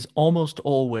Fagiolini is almost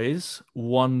always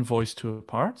one voice to a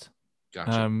part.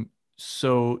 Gotcha.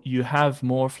 So you have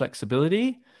more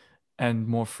flexibility and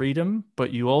more freedom,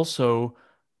 but you also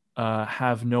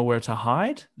have nowhere to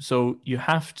hide. So you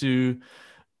have to,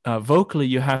 vocally,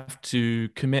 you have to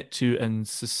commit to and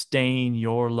sustain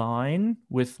your line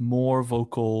with more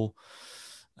vocal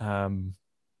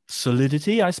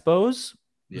solidity, I suppose,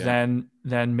 than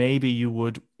maybe you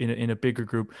would in a bigger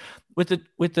group. With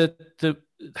the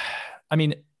I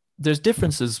mean, there's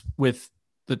differences with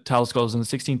the Tallis Scholars and the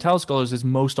 16. Tallis Scholars is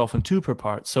most often two per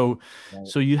part. So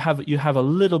you have a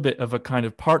little bit of a kind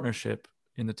of partnership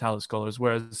in the Tallis Scholars,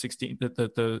 whereas the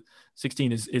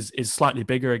 16 is slightly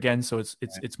bigger again. So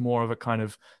it's more of a kind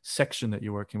of section that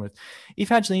you're working with. I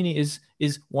Fagiolini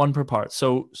is one per part.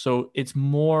 So it's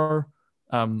more,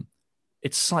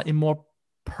 it's slightly more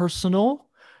personal.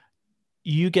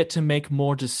 You get to make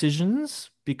more decisions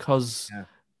because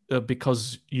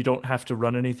you don't have to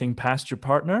run anything past your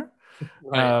partner.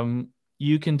 Right.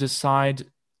 You can decide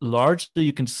largely.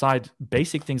 You can decide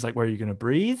basic things like where you're going to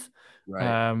breathe.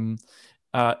 Right.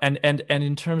 And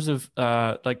in terms of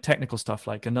like technical stuff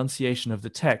like enunciation of the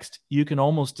text, you can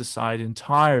almost decide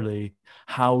entirely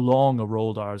how long a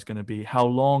rolled R is going to be, how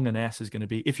long an S is going to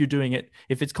be. If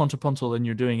it's contrapuntal and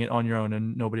you're doing it on your own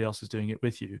and nobody else is doing it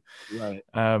with you. Right.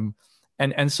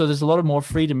 And so there's a lot of more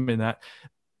freedom in that.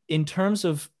 In terms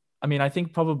of, I mean, I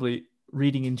think probably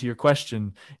reading into your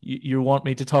question, you want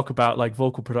me to talk about like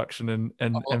vocal production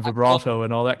and vibrato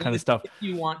and all that kind of stuff. If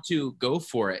you want to, go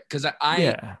for it, because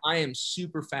Yeah. I am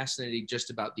super fascinated just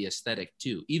about the aesthetic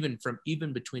too. Even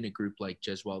between a group like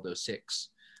Gesualdo Six,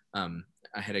 I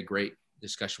had a great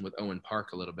discussion with Owen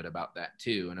Park a little bit about that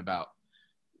too, and about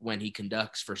when he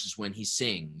conducts versus when he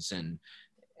sings, and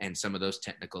some of those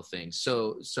technical things.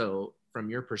 So from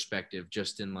your perspective,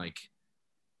 just in like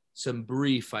some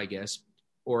brief, I guess,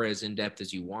 or as in depth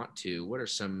as you want to, what are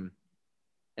some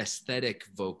aesthetic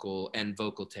vocal and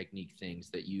vocal technique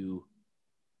things that you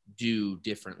do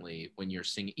differently when you're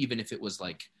singing, even if it was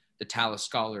like the Tallis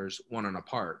Scholars One on a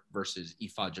Part versus I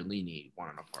Fagiolini One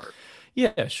on a Part?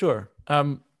 Yeah, sure.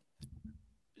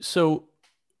 So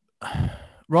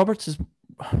Robert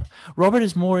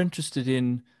is more interested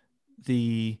in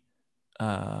the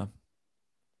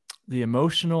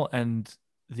emotional and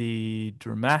the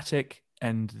dramatic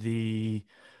and the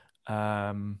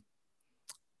I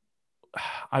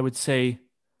would say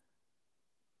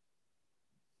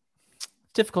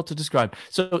difficult to describe.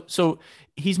 So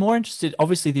he's more interested,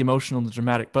 obviously, the emotional and the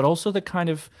dramatic, but also the kind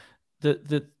of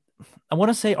the I want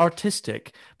to say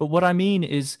artistic, but what I mean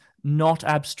is not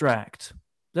abstract.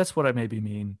 That's what I maybe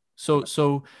mean.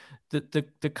 So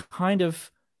the kind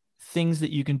of things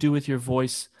that you can do with your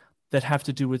voice that have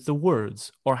to do with the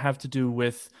words or have to do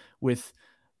with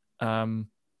um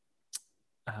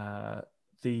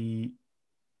the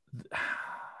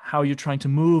how you're trying to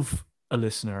move a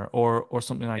listener or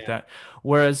something like that.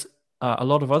 Whereas a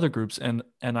lot of other groups, and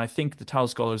I think the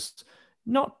Tallis Scholars,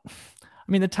 not, I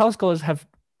mean, the Tallis Scholars have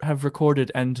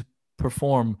recorded and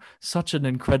perform such an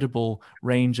incredible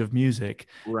range of music,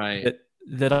 Right.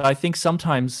 that I think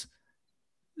sometimes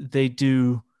they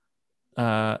do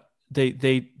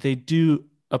they do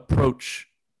approach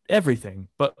everything,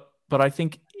 but I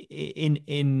think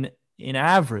in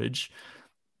average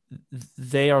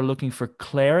they are looking for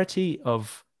clarity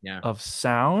of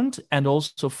sound, and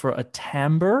also for a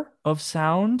timbre of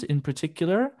sound in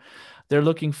particular. They're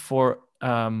looking for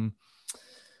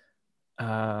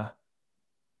they're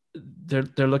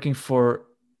looking for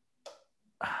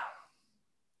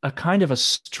a kind of a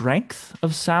strength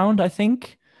of sound, I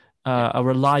think, a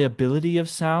reliability of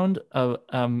sound,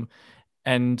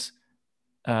 and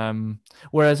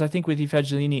whereas I think with I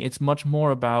Fagiolini, it's much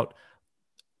more about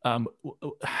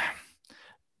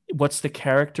what's the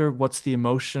character, what's the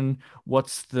emotion,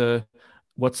 what's the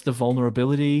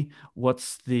vulnerability,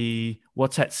 what's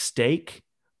at stake,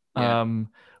 and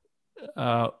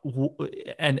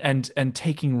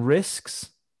taking risks,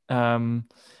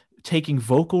 taking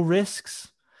vocal risks,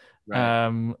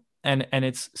 Right. and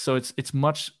it's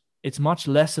much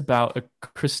less about a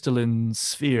crystalline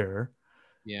sphere,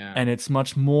 and it's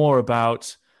much more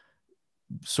about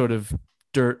sort of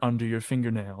dirt under your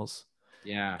fingernails.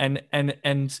 And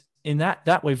in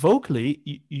that way,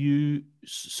 vocally, you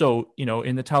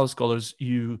in the Tallis Scholars,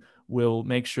 you will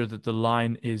make sure that the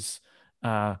line is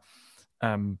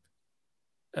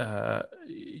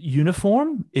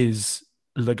uniform, is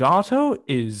legato,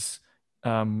 is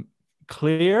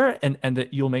clear, and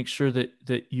that you'll make sure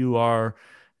that you are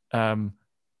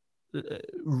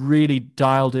really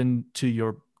dialed into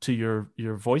your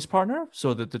voice partner,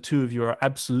 so that the two of you are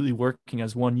absolutely working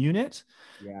as one unit.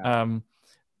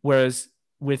 Whereas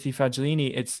with I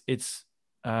Fagiolini, it's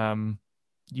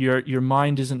your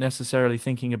mind isn't necessarily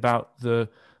thinking about the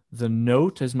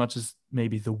note as much as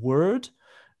maybe the word,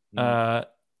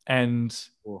 and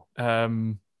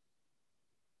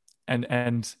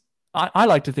I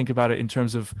like to think about it in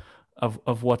terms of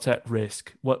what's at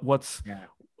risk, what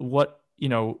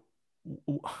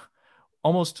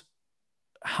almost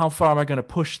how far am I going to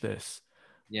push this,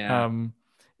 and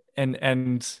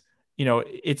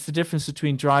it's the difference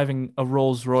between driving a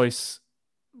Rolls Royce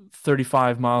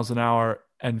 35 miles an hour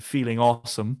and feeling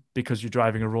awesome because you're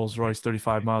driving a Rolls Royce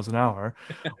 35 miles an hour,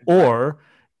 or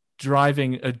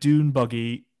driving a dune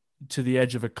buggy to the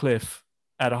edge of a cliff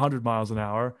at 100 miles an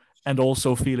hour and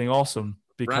also feeling awesome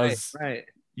because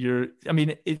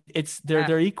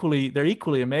they're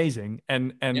equally amazing.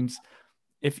 And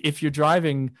if you're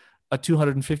driving a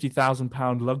 250,000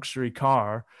 pound luxury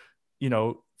car,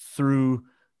 through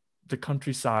the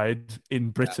countryside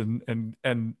in Britain,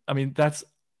 and I mean, that's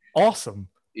awesome.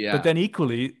 But then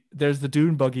equally, there's the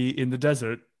dune buggy in the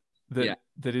desert that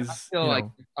is, I feel like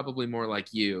probably more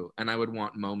like you, and I would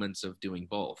want moments of doing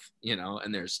both,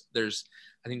 and there's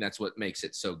I think that's what makes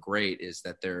it so great, is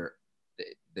that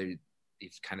they've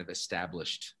kind of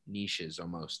established niches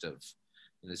almost of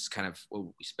this kind of what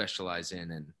we specialize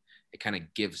in, and it kind of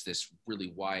gives this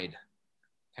really wide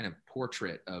kind of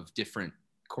portrait of different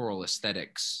choral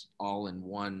aesthetics all in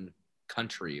one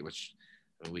country, which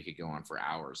we could go on for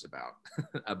hours about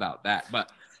about that.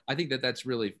 But I think that that's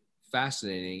really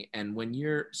fascinating. And when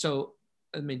you're so,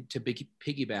 I mean, to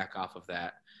piggyback off of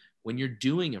that, when you're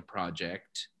doing a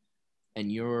project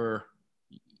and you're,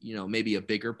 you know, maybe a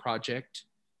bigger project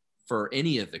for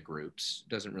any of the groups,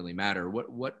 doesn't really matter.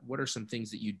 What are some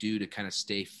things that you do to kind of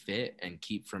stay fit and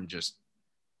keep from just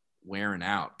wearing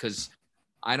out? Because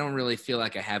I don't really feel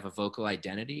like I have a vocal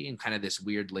identity and kind of this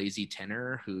weird lazy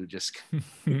tenor who just,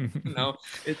 you know,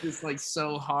 it's just like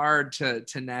so hard to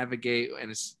navigate. And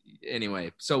it's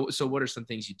anyway. So what are some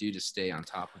things you do to stay on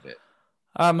top of it?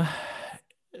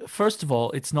 First of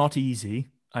all, it's not easy.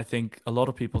 I think a lot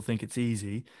of people think it's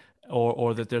easy,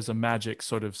 or that there's a magic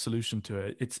sort of solution to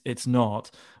it. It's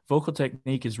not. Vocal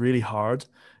technique is really hard,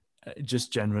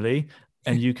 just generally,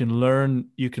 and you can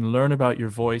learn about your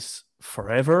voice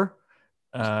forever.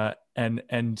 And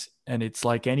it's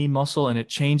like any muscle, and it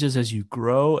changes as you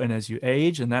grow and as you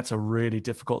age, and that's a really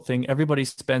difficult thing. Everybody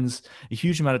spends a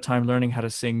huge amount of time learning how to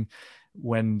sing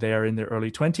when they're in their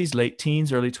early 20s, late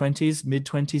teens, early 20s, mid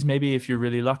 20s, maybe if you're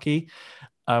really lucky.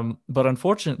 But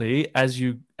unfortunately, as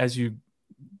you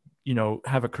know,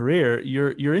 have a career,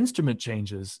 your instrument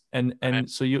changes, and Right.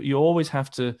 so you always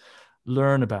have to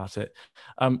learn about it.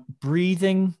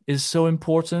 Breathing is so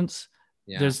important.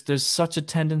 Yeah. There's such a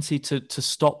tendency to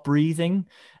stop breathing,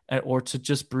 or to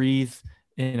just breathe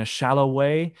in a shallow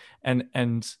way,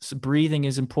 and so breathing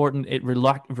is important. It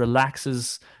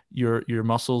relaxes your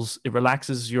muscles. It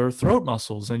relaxes your throat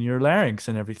muscles and your larynx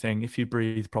and everything if you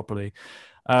breathe properly.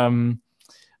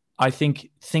 I think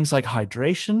things like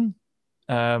hydration,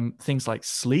 things like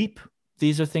sleep,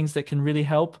 these are things that can really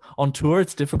help. On tour,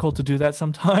 it's difficult to do that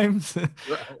sometimes.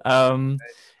 Right.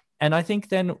 And I think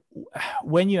then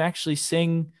when you actually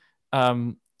sing,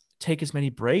 take as many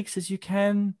breaks as you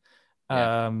can.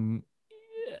 Yeah.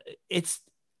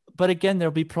 But again,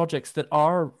 there'll be projects that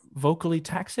are vocally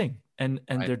taxing, and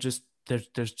Right. they're just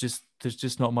there's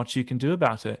just not much you can do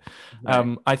about it.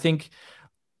 Right. I think,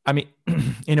 I mean,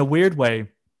 in a weird way,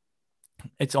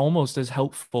 it's almost as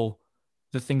helpful,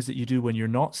 the things that you do when you're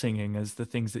not singing, as the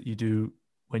things that you do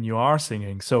when you are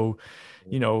singing. So,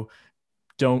 you know,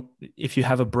 if you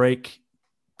have a break,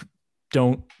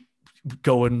 don't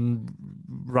go and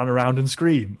run around and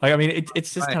scream. Like, I mean,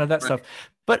 it's just Right. kind of that Right. stuff.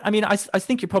 But I mean, I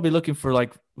think you're probably looking for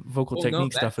like vocal Well, no,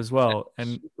 technique stuff as well.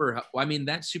 And I mean,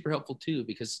 that's super helpful too,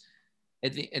 because I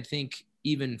think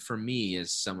even for me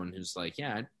as someone who's like,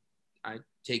 yeah, I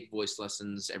take voice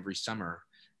lessons every summer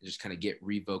and just kind of get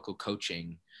revocal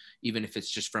coaching, even if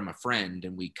it's just from a friend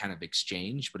and we kind of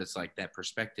exchange, but it's like that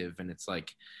perspective. And it's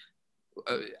like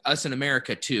us in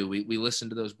America too, we listen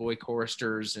to those boy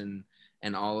choristers and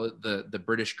all of the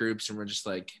British groups, and we're just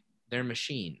like, they're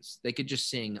machines. They could just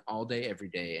sing all day, every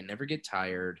day, and never get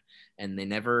tired, and they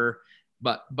never.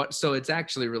 But so it's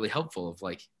actually really helpful. Of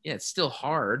like, yeah, it's still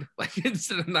hard. Like, it's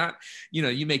not, you know,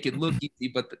 you make it look easy,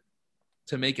 but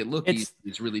to make it look easy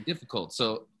is really difficult.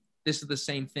 So this is the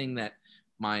same thing that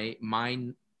my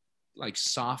like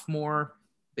sophomore,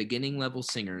 beginning level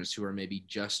singers who are maybe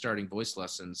just starting voice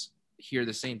lessons hear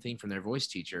the same thing from their voice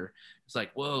teacher. It's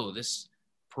like, whoa, this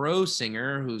pro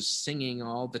singer who's singing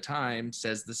all the time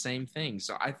says the same thing.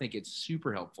 So I think it's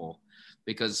super helpful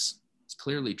because it's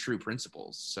clearly true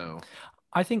principles. So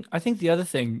I think the other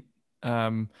thing,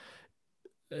 there's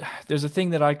a thing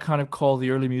that I kind of call the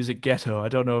early music ghetto. I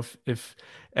don't know if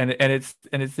and it's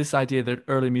this idea that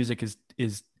early music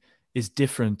is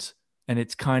different, and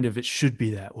it's kind of, it should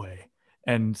be that way.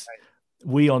 And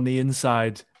we on the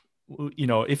inside, you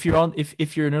know, if you're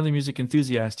an early music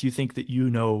enthusiast, you think that, you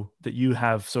know, that you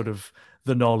have sort of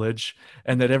the knowledge,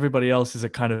 and that everybody else is a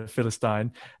kind of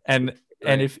Philistine. And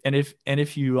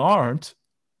if you aren't,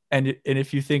 and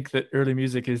if you think that early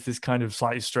music is this kind of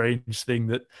slightly strange thing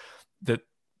that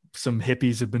some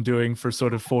hippies have been doing for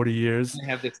sort of 40 years. I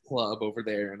have this club over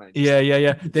there, and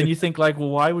yeah. Then you think like, well,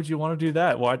 why would you want to do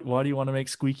that? Why do you want to make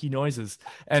squeaky noises?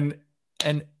 And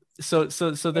so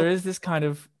there is this kind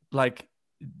of like,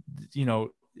 you know,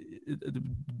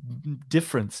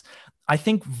 difference. I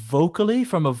think vocally,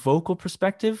 from a vocal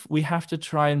perspective, we have to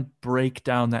try and break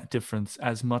down that difference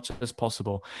as much as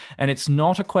possible. And it's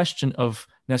not a question of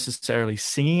necessarily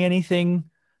singing anything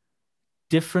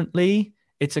differently.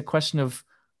 It's a question of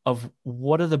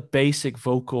what are the basic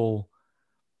vocal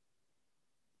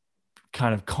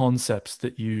kind of concepts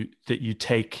that you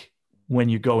take when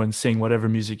you go and sing whatever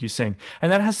music you sing.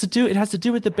 And that has to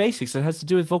do with the basics. It has to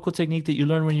do with vocal technique that you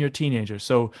learn when you're a teenager.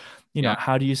 So, you know,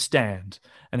 how do you stand,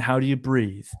 and how do you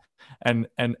breathe, and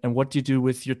what do you do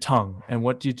with your tongue, and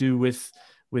what do you do with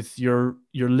your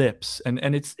lips,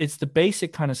 and it's the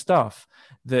basic kind of stuff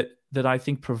that that I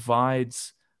think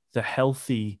provides the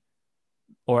healthy,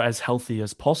 or as healthy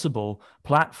as possible,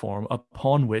 platform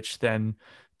upon which then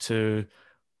to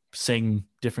sing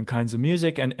different kinds of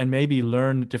music and maybe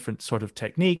learn different sort of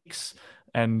techniques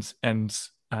and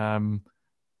kind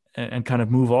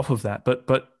of move off of that.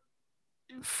 But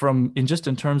in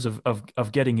terms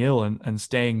of getting ill and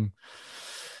staying,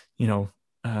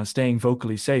 staying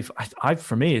vocally safe, I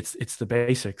for me it's the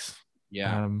basics.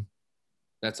 Yeah.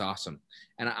 That's awesome.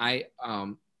 And I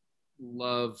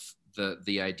love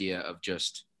the idea of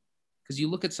just, because you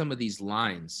look at some of these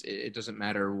lines, it doesn't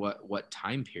matter what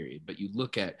time period, but you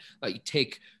look at, like, you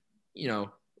take,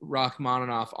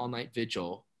 Rachmaninoff All Night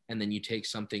Vigil, and then you take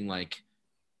something like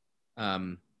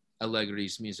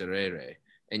Allegri's Miserere,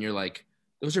 and you're like,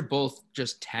 those are both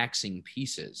just taxing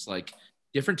pieces, like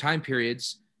different time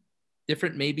periods,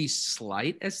 different maybe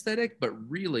slight aesthetic, but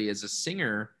really as a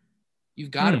singer,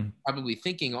 you've got to be probably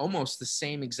thinking almost the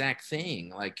same exact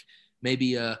thing, like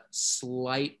maybe a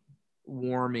slight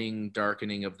warming,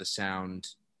 darkening of the sound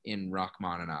in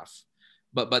Rachmaninoff,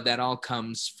 but that all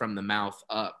comes from the mouth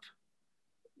up,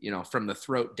 from the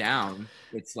throat down.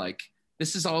 It's like,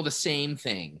 this is all the same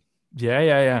thing.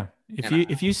 Yeah.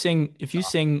 If you sing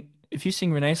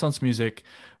Renaissance music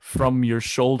from your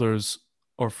shoulders,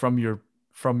 or from your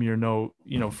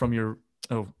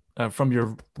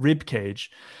rib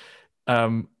cage,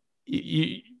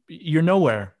 you're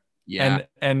nowhere. Yeah.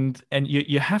 And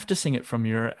you have to sing it from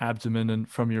your abdomen and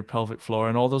from your pelvic floor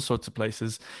and all those sorts of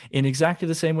places in exactly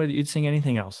the same way that you'd sing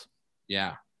anything else.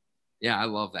 Yeah. I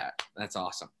love that. That's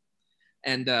awesome.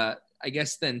 And I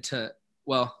guess then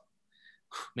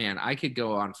man, I could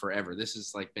go on forever. This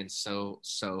has like been so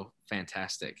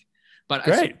fantastic. But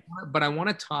great. I want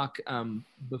to talk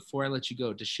before I let you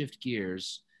go, to shift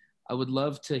gears. I would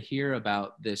love to hear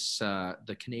about this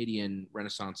the Canadian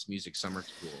Renaissance Music Summer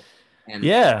School, and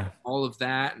all of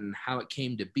that, and how it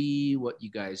came to be, what you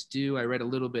guys do. I read a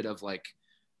little bit of like,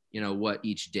 what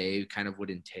each day kind of would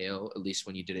entail, at least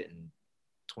when you did it in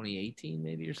 2018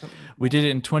 maybe or something. We did it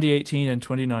in 2018 and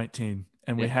 2019.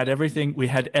 And we had everything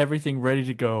ready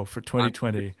to go for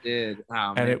 2020.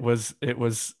 And it was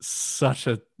such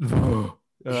a you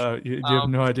have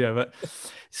no idea. But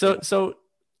so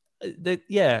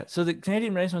the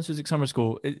Canadian Renaissance Music Summer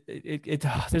School, it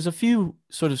there's a few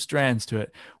sort of strands to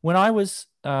it. When I was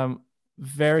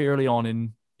very early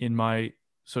on in my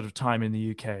sort of time in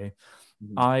the UK,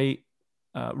 I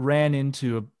ran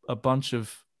into a bunch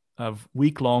of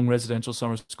week-long residential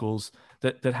summer schools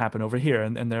that happen over here,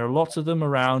 and there are lots of them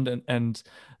around, and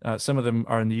some of them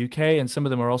are in the UK, and some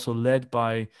of them are also led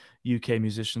by UK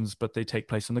musicians, but they take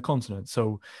place on the continent,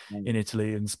 so in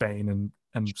Italy and Spain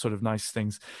and sort of nice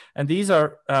things. And these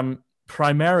are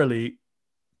primarily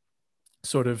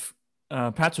sort of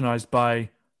patronized by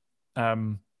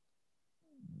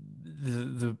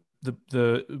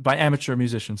by amateur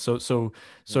musicians, so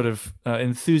sort of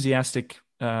enthusiastic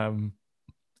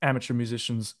amateur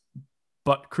musicians,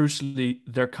 but crucially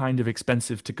they're kind of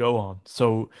expensive to go on.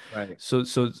 So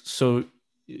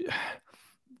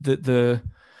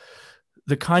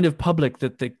the kind of public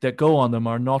that go on them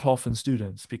are not often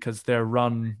students, because they're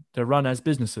run as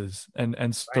businesses,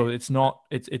 and so it's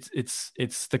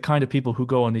the kind of people who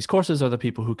go on these courses are the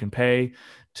people who can pay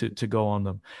to go on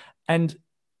them, and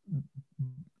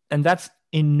that's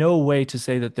in no way to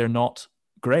say that they're not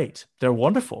great. They're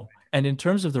wonderful. And in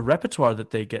terms of the repertoire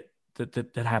that they get,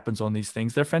 that happens on these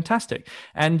things, they're fantastic.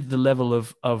 And the level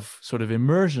of sort of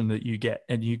immersion that you get,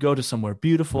 and you go to somewhere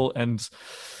beautiful, and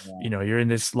you're in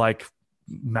this like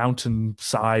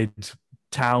mountainside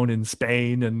town in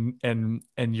Spain,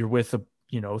 and you're with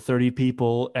 30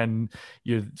 people, and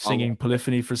you're singing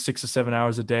polyphony for 6 or 7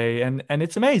 hours a day, and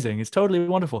it's amazing. It's totally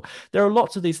wonderful. There are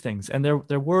lots of these things, and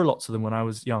there were lots of them when I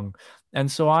was young,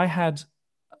 and so I had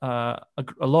a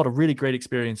lot of really great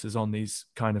experiences on these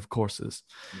kind of courses.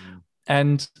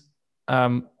 And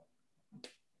I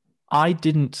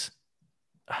didn't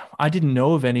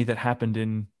know of any that happened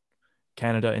in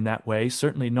Canada in that way,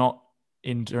 certainly not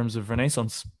in terms of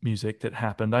Renaissance music that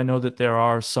happened. I know that there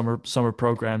are summer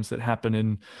programs that happen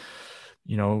in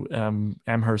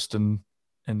Amherst and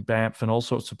Banff and all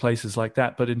sorts of places like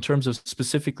that, but in terms of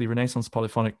specifically Renaissance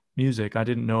polyphonic music, I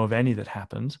didn't know of any that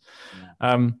happened.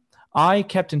 I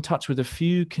kept in touch with a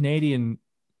few Canadian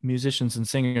musicians and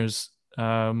singers,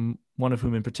 one of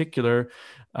whom in particular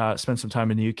spent some time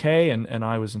in the UK, and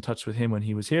I was in touch with him when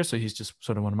he was here, so he's just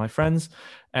sort of one of my friends,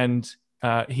 and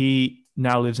he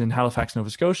now lives in Halifax, Nova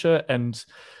Scotia, and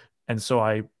so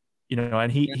I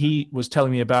and he was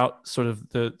telling me about sort of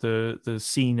the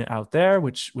scene out there,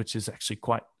 which is actually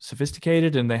quite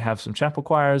sophisticated, and they have some chapel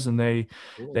choirs, and they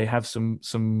have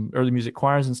some early music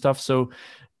choirs and stuff. So,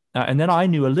 and then I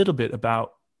knew a little bit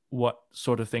about what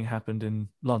sort of thing happened in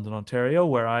London, Ontario,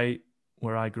 where I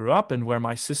grew up, and where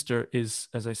my sister is,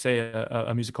 as I say,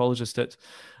 a musicologist at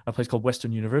a place called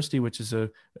Western University, which is a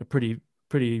pretty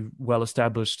well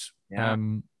established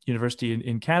university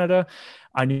in Canada.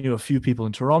 I knew a few people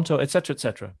in Toronto, et cetera, et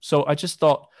cetera. So I just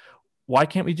thought, why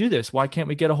can't we do this? Why can't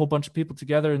we get a whole bunch of people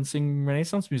together and sing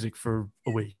Renaissance music for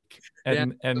a week?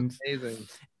 And amazing.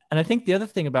 And I think the other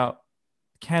thing about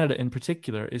Canada in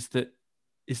particular is that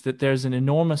there's an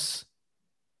enormous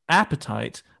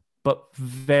appetite, but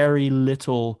very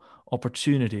little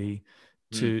opportunity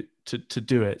to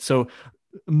do it. So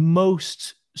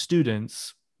most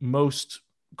students, most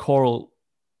choral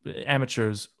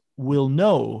amateurs will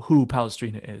know who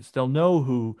Palestrina is. They'll know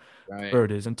who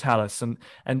Byrd is and Tallis, and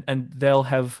they'll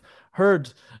have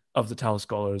heard of the Tallis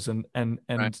scholars, and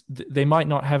they might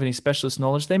not have any specialist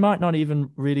knowledge. They might not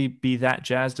even really be that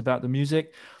jazzed about the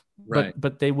music,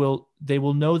 but they will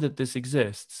know that this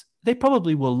exists. They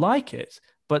probably will like it,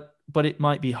 but it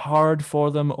might be hard for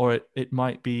them, or it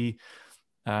might be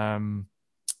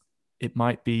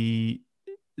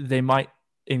they might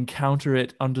encounter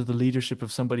it under the leadership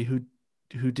of somebody who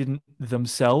didn't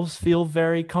themselves feel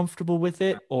very comfortable with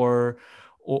it, or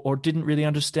didn't really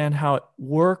understand how it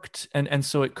worked, and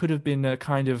so it could have been a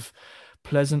kind of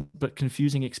pleasant but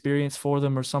confusing experience for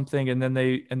them or something, and then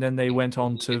they went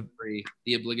on to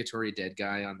the obligatory dead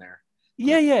guy on there.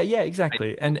 Yeah,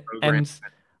 exactly. And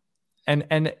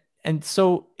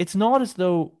so it's not as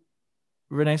though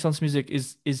Renaissance music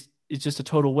is just a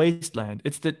total wasteland.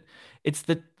 It's that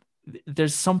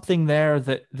there's something there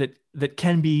that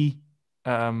can be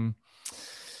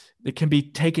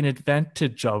taken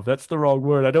advantage of. That's the wrong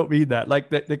word. I don't mean that. Like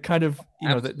that kind of,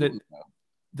 that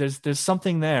there's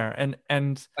something there,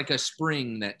 and like a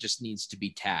spring that just needs to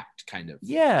be tapped, kind of.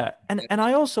 Yeah, and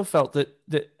I also felt that,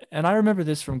 and I remember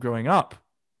this from growing up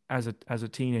as a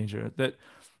teenager,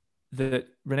 that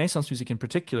Renaissance music in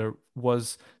particular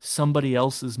was somebody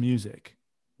else's music,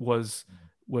 was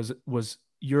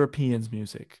Europeans'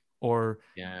 music, or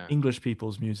English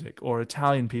people's music, or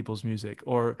Italian people's music,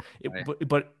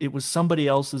 but it was somebody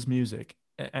else's music,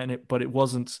 but it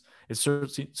wasn't. It's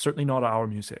certainly not our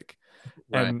music,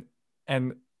 and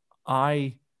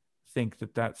I think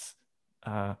that's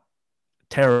a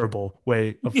terrible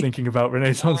way of thinking about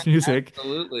Renaissance music.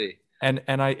 Absolutely.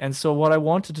 And so what I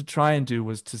wanted to try and do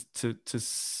was to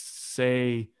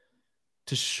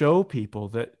show people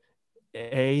that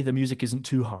the music isn't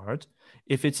too hard.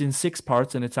 If it's in 6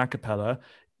 parts and it's a cappella,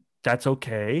 that's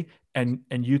okay, and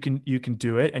you can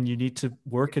do it, and you need to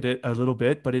work at it a little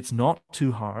bit, but it's not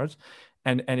too hard,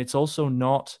 and it's also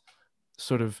not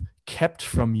sort of kept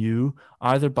from you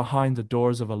either behind the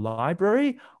doors of a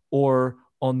library or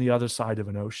on the other side of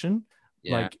an ocean.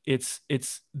 Like it's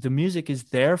the music is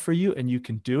there for you, and you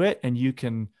can do it, and you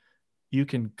can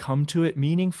come to it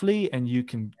meaningfully, and you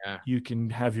can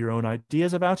have your own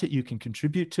ideas about it. You can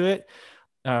contribute to it.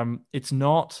 It's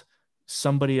not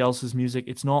somebody else's music.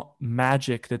 It's not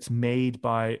magic that's made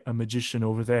by a magician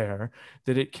over there.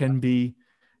 That it can be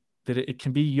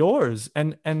yours,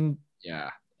 and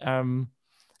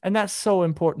that's so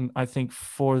important, I think,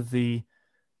 for the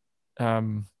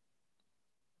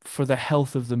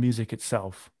health of the music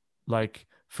itself, like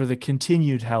for the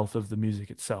continued health of the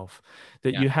music itself,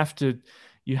 that you have to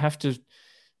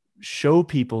show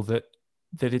people that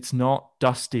it's not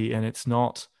dusty, and it's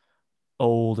not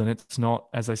old, and it's not,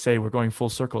 as I say, we're going full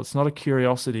circle. It's not a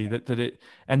curiosity, that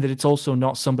it's also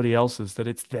not somebody else's, that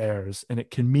it's theirs, and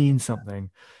it can mean something,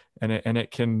 and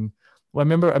it can. Well, I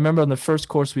remember on the first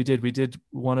course we did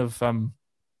one of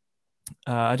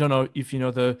I don't know if you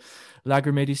know the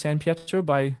Lagrime di San Pietro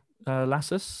by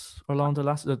Orlando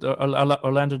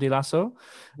di Lasso.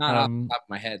 Not off the top of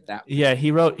my head.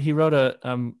 He wrote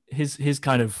a his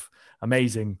kind of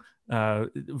amazing,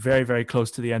 very, very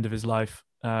close to the end of his life.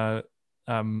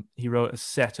 He wrote a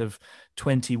set of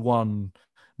 21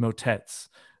 motets,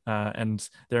 and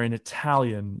they're in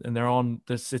Italian, and they're on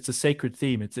this. It's a sacred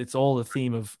theme. It's all the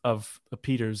theme of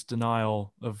Peter's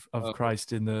denial of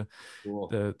Christ in the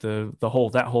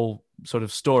whole sort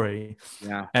of story.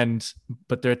 Yeah.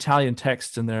 But they're Italian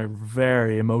texts, and they're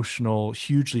very emotional,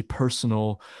 hugely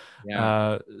personal,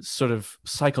 sort of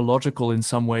psychological in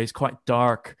some ways, quite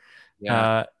dark.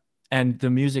 Yeah. And the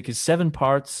music is 7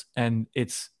 parts, and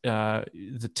it's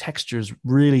the texture's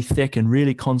really thick and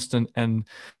really constant, and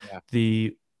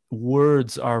the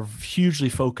words are hugely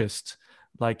focused,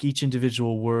 like each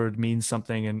individual word means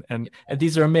something, and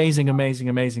these are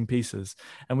amazing pieces.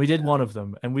 And we did one of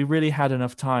them, and we really had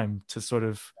enough time to sort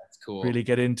of That's cool. really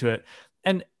get into it.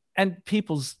 And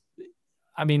people's,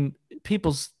 I mean,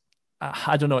 people's,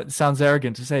 I don't know, it sounds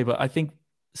arrogant to say, but I think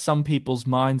some people's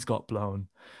minds got blown.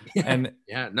 And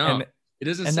no, it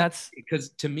doesn't. And that's because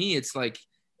to me, it's like,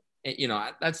 you know,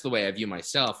 that's the way I view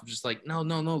myself. I'm just like, no.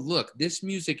 Look, this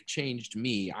music changed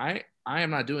me. I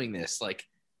am not doing this. Like,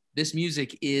 this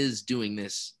music is doing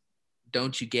this.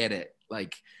 Don't you get it?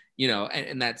 Like, you know,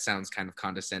 and that sounds kind of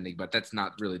condescending, but that's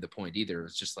not really the point either.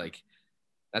 It's just like,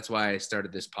 that's why I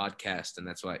started this podcast, and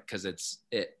that's why, because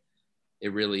it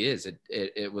really is.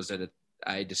 It was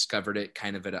I discovered it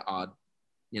kind of at an odd,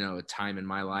 you know, a time in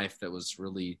my life that was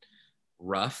really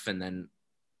rough, and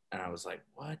I was like,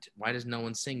 what? Why does no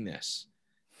one sing this?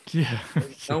 Yeah.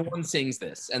 No one sings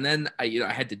this. And then I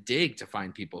had to dig to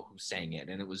find people who sang it,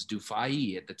 and it was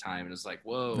Dufay at the time, and it was like,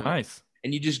 whoa, nice.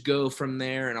 And you just go from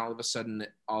there, and all of a sudden,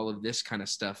 all of this kind of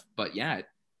stuff. But yeah,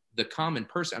 the common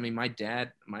person. I mean, my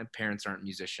parents aren't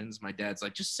musicians. My dad's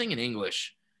like, just sing in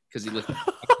English because he listens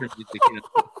to music. You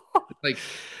know? Like,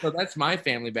 so that's my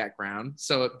family background.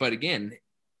 So, but again,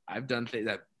 I've done things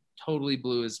that totally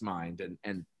blew his mind,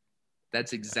 and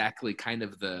that's exactly kind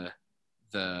of the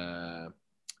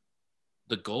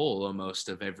goal almost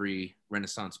of every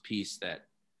Renaissance piece that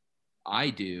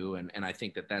I do, and I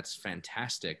think that that's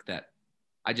fantastic. That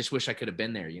I just wish I could have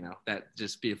been there, you know, that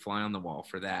just be a fly on the wall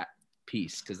for that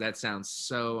piece, because that sounds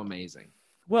so amazing.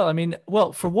 Well, I mean,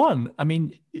 for one, I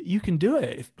mean, you can do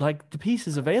it. Like, the piece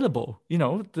is available, you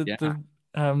know,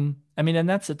 I mean, and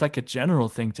that's like a general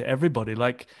thing to everybody.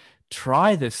 Like,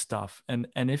 try this stuff, and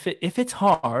if it's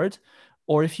hard,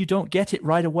 or if you don't get it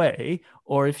right away,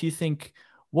 or if you think,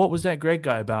 what was that Greg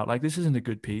guy about? Like, this isn't a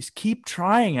good piece. Keep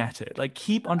trying at it. Like,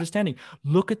 keep understanding.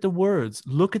 Look at the words.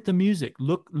 Look at the music.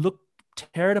 Look,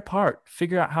 tear it apart.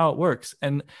 Figure out how it works,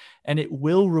 and it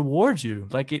will reward you.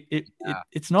 Like,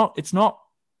 it's not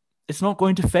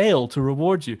going to fail to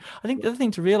reward you. I think the other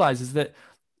thing to realize is that,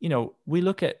 you know, we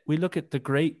look at the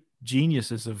great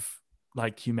geniuses of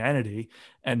like humanity,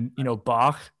 and, you know,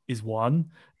 Bach is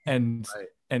one, and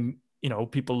you know,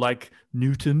 people like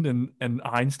Newton and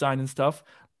Einstein and stuff.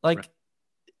 Like,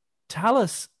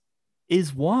 Tallis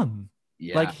is one.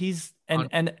 Yeah. Like, he's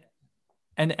and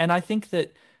I think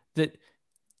that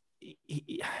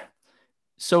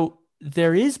so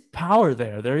there is power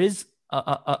there. There is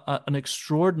an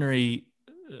extraordinary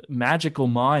magical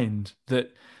mind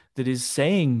that is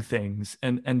saying things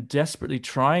and desperately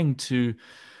trying to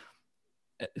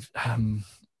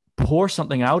pour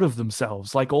something out of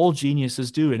themselves, like all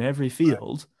geniuses do in every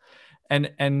field. And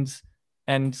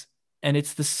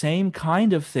it's the same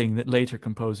kind of thing that later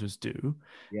composers do.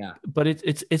 Yeah. But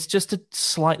it's just a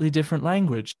slightly different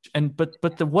language. And but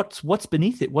the what's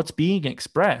beneath it, what's being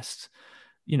expressed,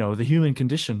 you know, the human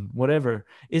condition, whatever,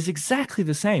 is exactly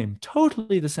the same,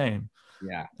 totally the same.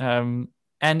 Yeah.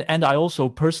 And I also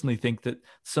personally think that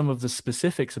some of the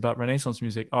specifics about Renaissance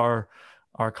music are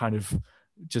kind of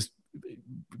just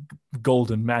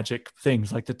golden magic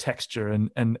things, like the texture and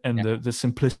the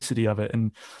simplicity of it.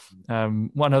 And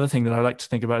one other thing that I like to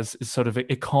think about is sort of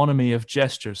economy of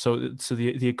gesture. So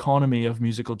the economy of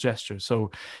musical gesture. So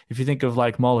if you think of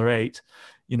like Mahler 8,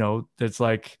 you know, there's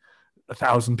like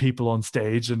 1,000 people on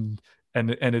stage, and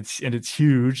it's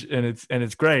huge, and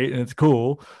it's great, and it's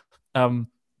cool.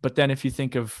 But then if you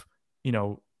think of, you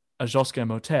know, a Josquin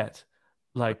motet,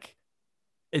 like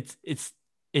it's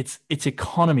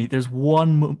economy. There's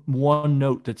one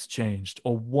note that's changed,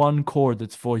 or one chord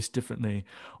that's voiced differently.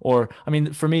 Or, I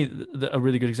mean, for me, a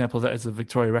really good example of that is the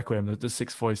Victoria Requiem, the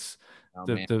sixth voice,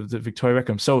 the Victoria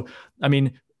Requiem. So, I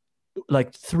mean,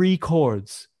 like 3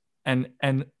 chords, and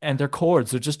they're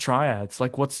chords. They're just triads.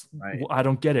 Like, I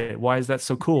don't get it. Why is that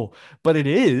so cool? But it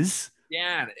is.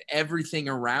 Yeah, everything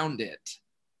around it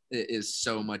is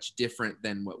so much different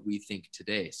than what we think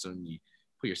today. So when you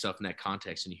put yourself in that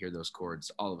context and you hear those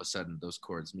chords, all of a sudden those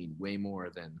chords mean way more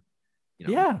than, you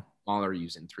know, Mahler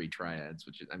using 3 triads,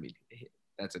 which is, I mean,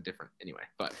 that's a different anyway.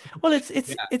 But well, it's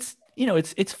you know,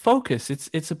 it's focus.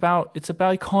 It's about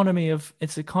economy of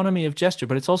gesture,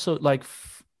 but it's also like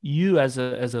you as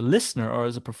a listener or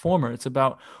as a performer, it's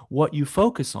about what you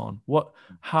focus on,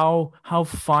 how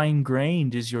fine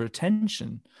grained is your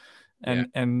attention,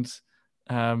 and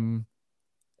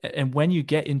when you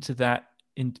get into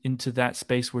that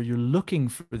space where you're looking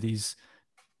for these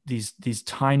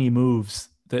tiny moves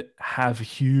that have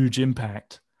huge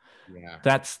impact,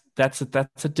 that's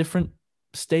a different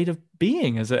state of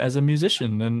being as a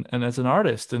musician and as an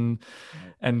artist, and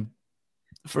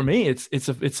for me, it's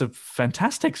a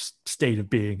fantastic state of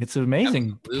being. It's an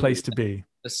amazing Absolutely. place to be.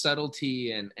 The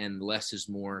subtlety and less is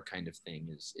more kind of thing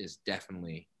is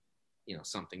definitely,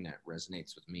 something that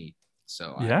resonates with me.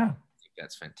 So I think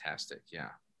that's fantastic. Yeah.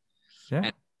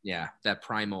 And yeah, that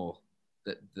primal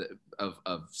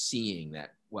of seeing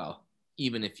that, well,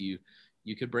 even if you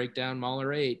could break down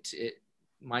Mahler 8, it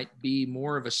might be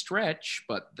more of a stretch,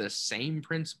 but the same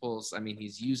principles. I mean,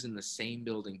 he's using the same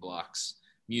building blocks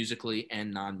musically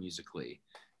and non-musically.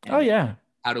 And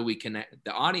how do we connect?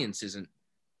 The audience isn't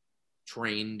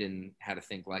trained in how to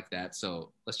think like that,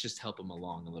 so let's just help them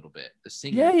along a little bit. The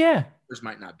singers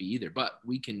might not be either, but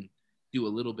we can do a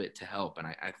little bit to help, and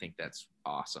I think that's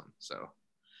awesome. So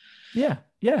yeah,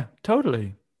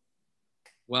 totally.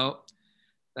 Well,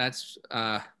 that's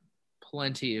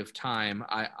plenty of time.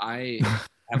 I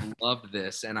have loved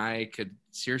this, and I could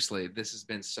seriously, this has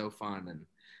been so fun and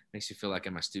makes me feel like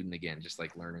I'm a student again, just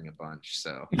like learning a bunch.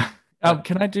 So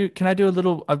can I do a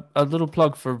little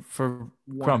plug for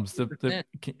Crumbs, the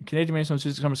Canadian Renaissance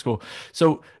Music Summer School?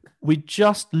 So we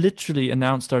just literally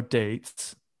announced our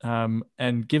dates,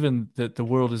 and given that the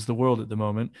world is the world at the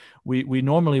moment, we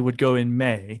normally would go in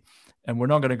May, and we're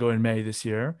not going to go in May this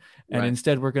year, and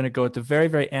instead we're going to go at the very,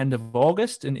 very end of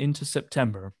August and into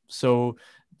September. So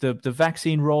the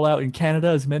vaccine rollout in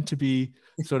Canada is meant to be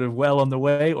sort of well on the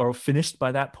way or finished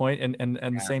by that point, and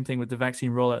the same thing with the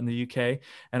vaccine rollout in the UK.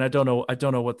 And I don't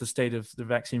know what the state of the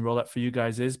vaccine rollout for you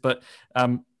guys is, but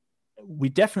we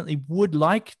definitely would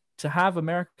like to have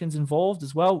Americans involved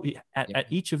as well.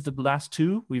 At each of the last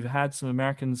two, we've had some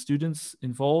American students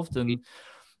involved, and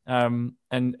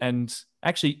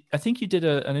actually, I think you did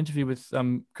an interview with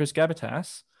Chris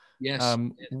Gabitas. Yes.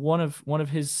 One of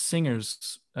his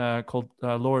singers called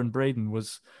Lauren Braden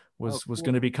was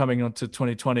going to be coming on to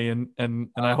 2020, and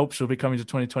I hope she'll be coming to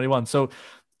 2021. So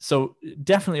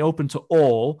definitely open to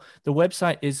all. The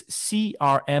website is crmss.org,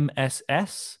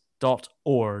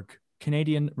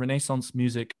 Canadian Renaissance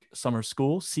Music Summer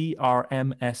School, crmss.org.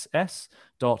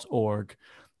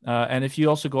 And if you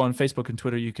also go on Facebook and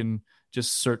Twitter, you can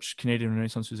just search Canadian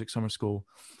Renaissance Music Summer School,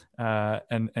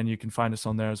 and you can find us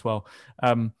on there as well.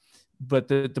 But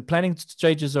the planning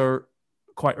stages are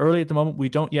quite early at the moment. We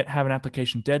don't yet have an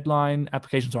application deadline.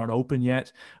 Applications aren't open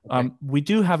yet. Okay. We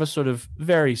do have a sort of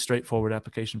very straightforward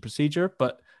application procedure,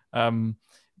 but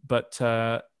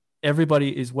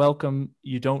everybody is welcome.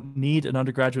 You don't need an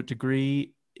undergraduate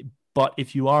degree, but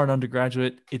if you are an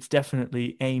undergraduate, it's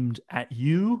definitely aimed at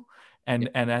you and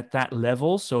at that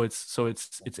level. So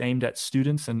it's aimed at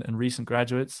students and recent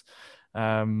graduates.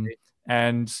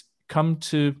 And come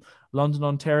to London,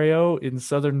 Ontario, in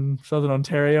southern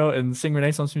Ontario, and sing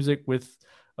Renaissance music with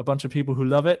a bunch of people who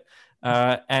love it.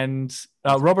 And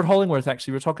Robert Hollingworth,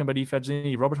 actually, we're talking about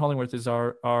Ifadzini. Robert Hollingworth is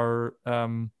our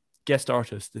guest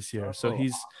artist this year. So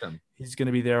he's going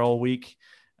to be there all week,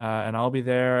 and I'll be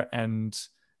there. And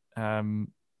a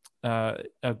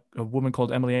woman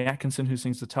called Emily Atkinson, who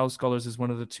sings the Tau Scholars, is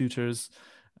one of the tutors.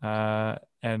 And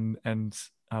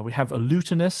we have a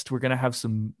lutenist. We're going to have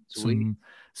some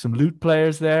lute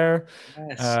players there.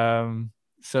 Yes.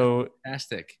 So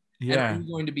fantastic. Yeah. And are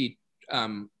you going to be, I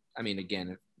mean,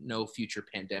 again, no future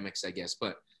pandemics, I guess,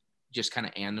 but just kind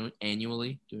of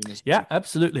annually doing this? Yeah,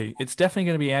 absolutely. It's definitely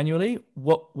going to be annually.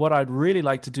 What I'd really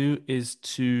like to do is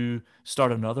to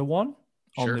start another one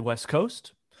on the West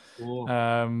Coast. Cool.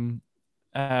 And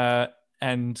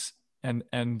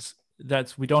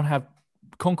that's, we don't have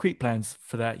concrete plans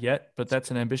for that yet, but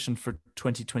that's an ambition for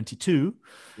 2022.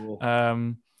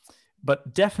 Cool.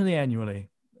 But definitely annually,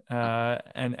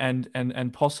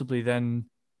 and possibly then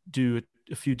do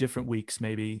a few different weeks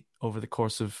maybe over the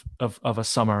course of a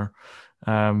summer,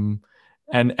 and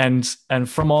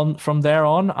from there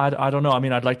on, I don't know. I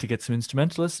mean, I'd like to get some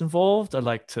instrumentalists involved. I'd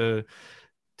like to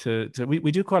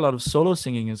we do quite a lot of solo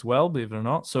singing as well, believe it or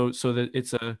not. So that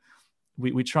it's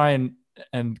we try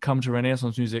and come to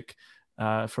Renaissance music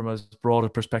from as broad a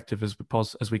perspective as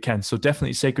we can. So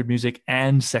definitely sacred music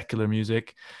and secular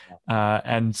music,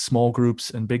 and small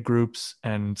groups and big groups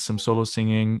and some solo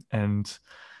singing, and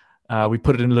we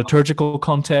put it in liturgical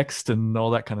context and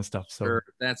all that kind of stuff. So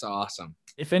that's awesome.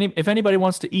 If anybody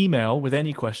wants to email with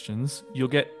any questions, you'll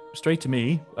get straight to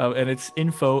me, and it's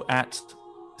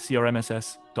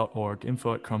info@crmss.org,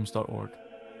 info@crumbs.org.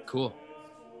 Cool.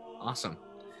 Awesome.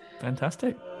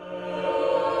 Fantastic.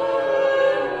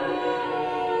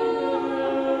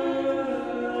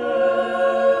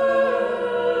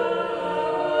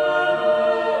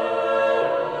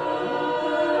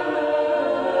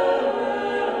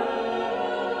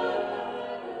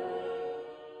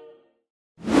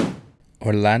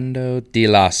 Orlando Di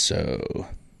Lasso.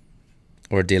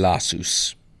 or De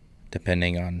Lassus,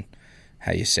 depending on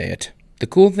how you say it. The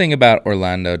cool thing about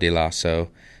Orlando de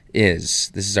Lasso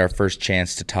is this is our first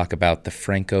chance to talk about the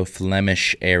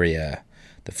Franco-Flemish area,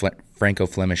 the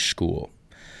Franco-Flemish school.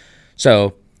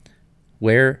 So,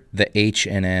 where the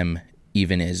H&M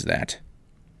even is that?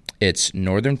 It's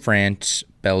northern France,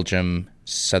 Belgium,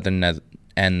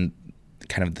 and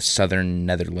kind of the southern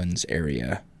Netherlands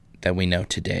area that we know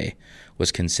today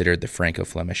was considered the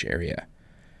Franco-Flemish area.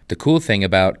 The cool thing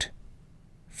about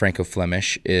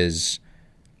Franco-Flemish is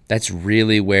that's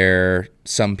really where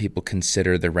some people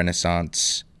consider the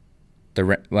Renaissance,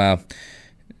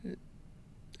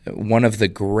 one of the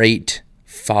great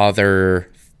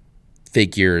father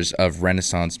figures of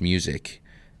Renaissance music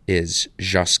is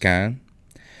Josquin,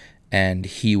 and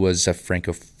he was a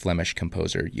Franco-Flemish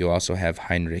composer. You also have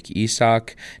Heinrich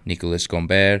Isaac, Nicolas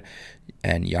Gombert,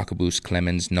 and Jacobus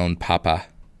Clemens non Papa,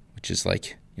 which is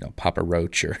like, Papa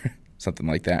Roach or something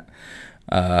like that.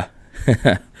 I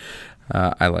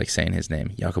like saying his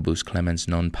name, Jacobus Clemens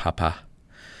non Papa.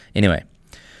 Anyway,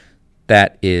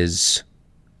 that is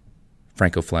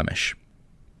Franco-Flemish.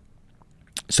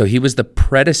 So he was the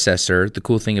predecessor. The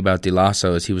cool thing about De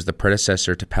Lasso is he was the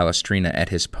predecessor to Palestrina at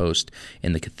his post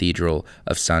in the Cathedral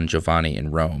of San Giovanni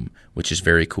in Rome, which is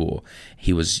very cool.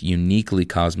 He was uniquely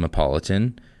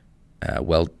cosmopolitan,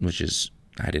 which is,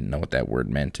 I didn't know what that word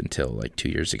meant until like 2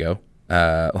 years ago,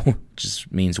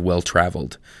 just means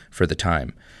well-traveled for the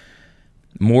time.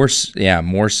 More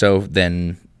so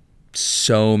than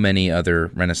so many other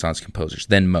Renaissance composers,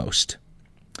 than most.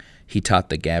 He taught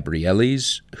the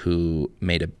Gabriellis, who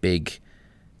made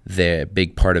the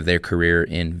big part of their career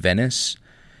in Venice.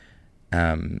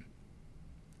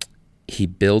 He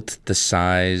built the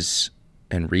size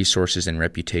and resources and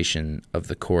reputation of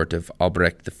the court of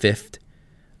Albrecht V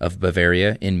of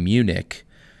Bavaria in Munich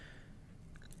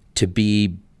to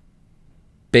be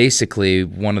basically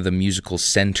one of the musical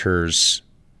centers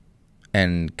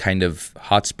and kind of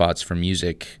hotspots for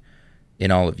music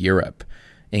in all of Europe,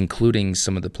 including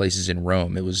some of the places in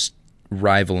Rome. It was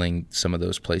rivaling some of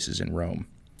those places in Rome.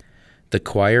 The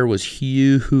choir was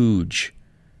huge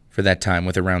for that time,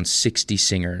 with around 60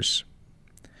 singers.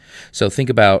 So think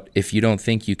about, if you don't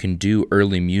think you can do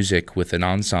early music with an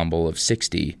ensemble of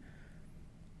 60,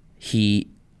 he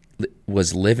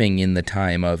was living in the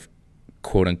time of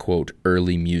quote-unquote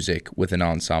early music with an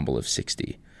ensemble of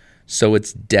 60. So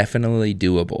it's definitely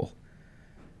doable.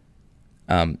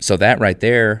 So that right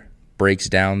there breaks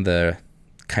down the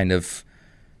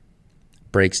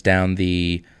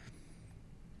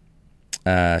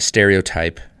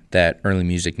stereotype that early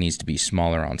music needs to be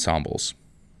smaller ensembles.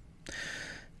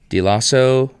 De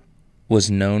Lasso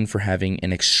was known for having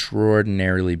an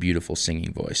extraordinarily beautiful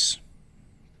singing voice.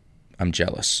 I'm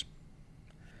jealous.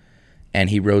 And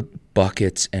he wrote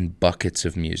buckets and buckets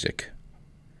of music.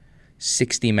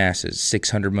 60 masses,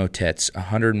 600 motets,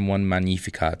 101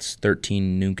 magnificats,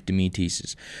 13 nunc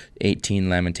dimittis, 18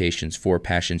 lamentations, 4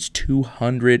 passions,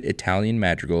 200 Italian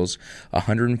madrigals,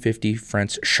 150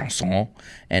 French chansons,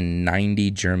 and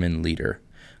 90 German Lieder,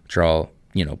 which are all,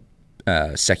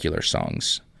 secular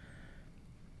songs.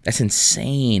 That's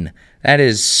insane. That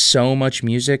is so much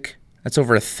music. That's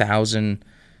over 1,000.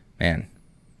 Man,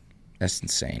 that's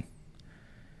insane.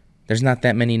 There's not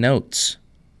that many notes.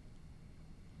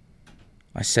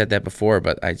 I said that before,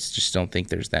 but I just don't think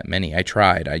there's that many. I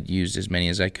tried. I used as many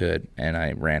as I could, and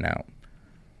I ran out.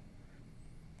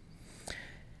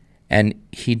 And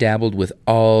he dabbled with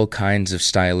all kinds of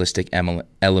stylistic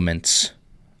elements,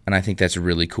 and I think that's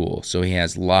really cool. So he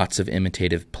has lots of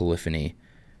imitative polyphony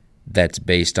that's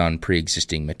based on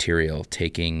pre-existing material,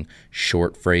 taking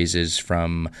short phrases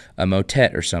from a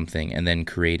motet or something, and then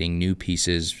creating new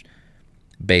pieces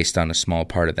based on a small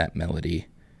part of that melody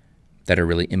that are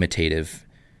really imitative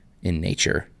in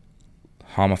nature.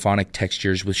 Homophonic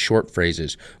textures with short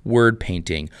phrases, word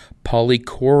painting,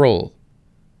 polychoral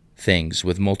things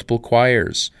with multiple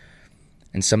choirs.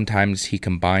 And sometimes he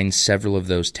combines several of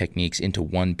those techniques into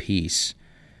one piece,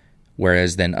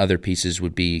 whereas then other pieces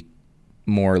would be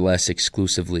more or less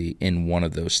exclusively in one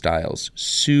of those styles.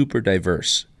 Super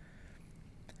diverse.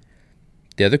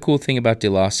 The other cool thing about De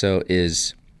Lasso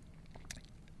is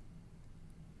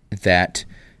that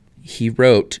he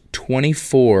wrote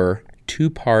 24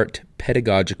 two-part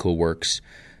pedagogical works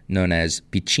known as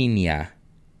Piccinia.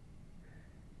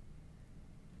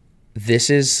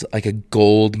 This is like a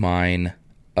gold mine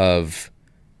of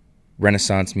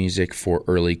Renaissance music for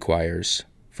early choirs,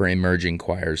 for emerging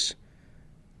choirs.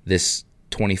 This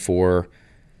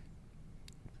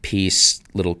 24-piece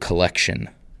little collection.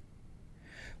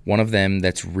 One of them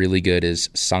that's really good is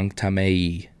Sancta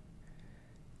Mei.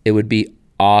 It would be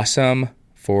awesome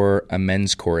for a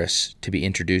men's chorus to be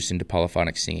introduced into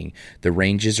polyphonic singing. The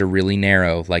ranges are really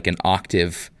narrow, like an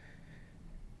octave,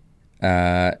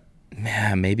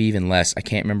 maybe even less. I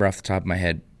can't remember off the top of my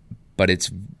head, but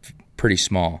it's pretty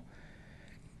small.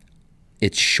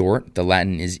 It's short. The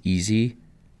Latin is easy.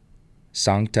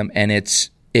 Sanctam, and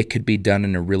it could be done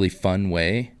in a really fun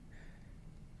way.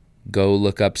 Go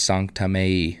look up Sancta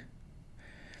Mei.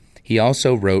 He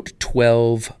also wrote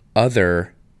 12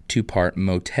 other two-part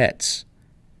motets.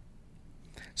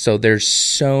 So there's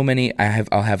so many.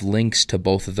 I'll have links to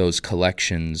both of those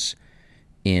collections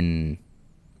in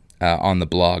on the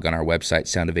blog on our website,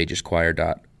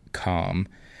 soundofageschoir.com.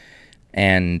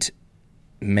 And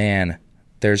man,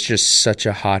 there's just such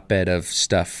a hotbed of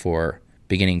stuff for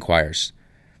beginning choirs.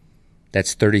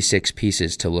 That's 36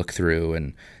 pieces to look through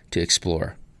and to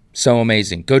explore. So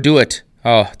amazing. Go do it.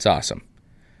 Oh, it's awesome.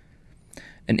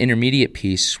 An intermediate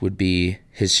piece would be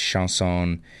his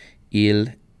chanson Il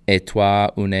et toi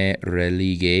une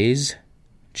religieuse,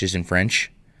 which is in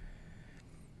French,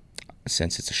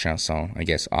 since it's a chanson, I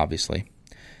guess, obviously.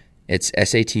 It's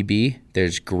SATB.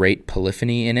 There's great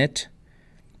polyphony in it.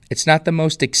 It's not the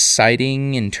most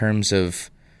exciting in terms of,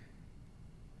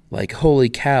 like, holy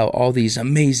cow, all these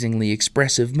amazingly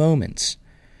expressive moments.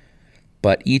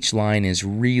 But each line is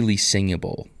really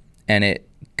singable, and it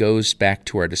goes back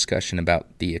to our discussion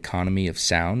about the economy of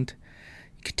sound.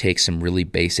 You could take some really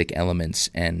basic elements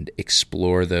and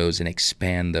explore those and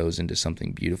expand those into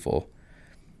something beautiful.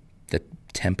 The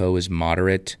tempo is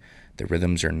moderate. The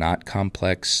rhythms are not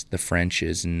complex. The French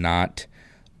is not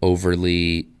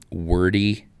overly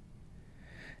wordy.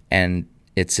 And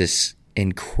it's this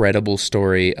incredible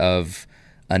story of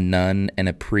a nun and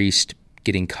a priest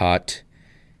getting caught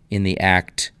in the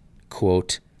act,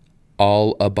 quote,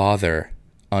 all a bother,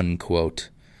 unquote.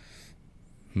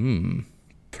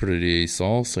 Pretty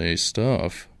saucy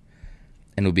stuff.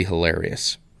 And it would be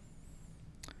hilarious.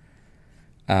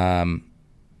 An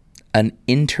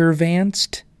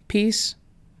intervanced piece,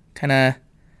 kind of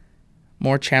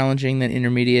more challenging than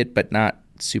intermediate, but not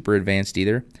super advanced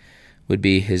either, would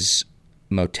be his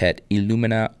motet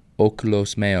Illumina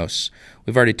Oculos Meos.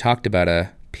 We've already talked about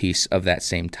a piece of that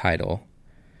same title,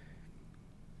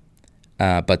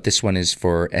 but this one is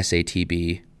for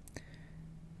SATB,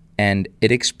 and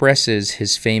it expresses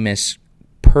his famous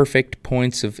perfect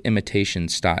points of imitation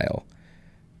style,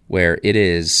 where it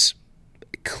is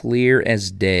clear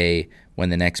as day when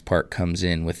the next part comes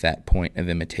in with that point of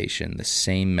imitation, the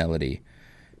same melody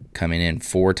coming in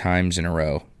 4 times in a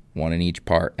row, one in each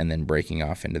part, and then breaking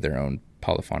off into their own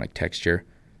polyphonic texture.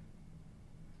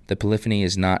 The polyphony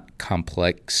is not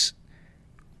complex.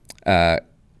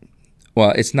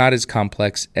 It's not as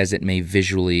complex as it may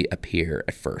visually appear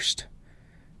at first,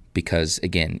 because,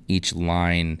 again, each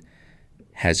line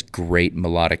has great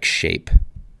melodic shape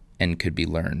and could be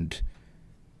learned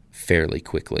fairly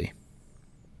quickly.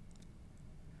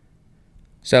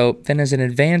 So then, as an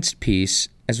advanced piece,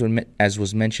 as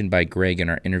was mentioned by Greg in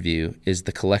our interview, is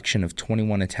the collection of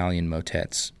 21 Italian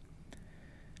motets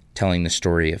telling the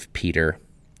story of Peter.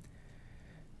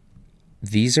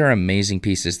 These are amazing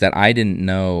pieces that I didn't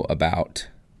know about,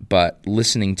 but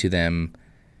listening to them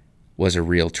was a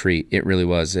real treat. It really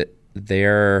was.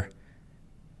 They're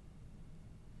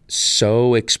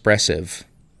so expressive,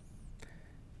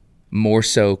 more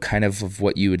so kind of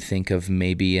what you would think of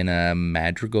maybe in a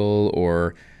madrigal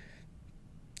or,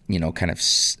 kind of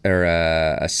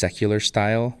a secular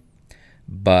style,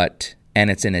 and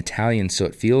it's in Italian, so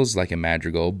it feels like a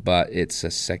madrigal, but it's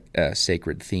a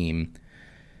sacred theme.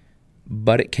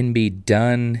 But it can be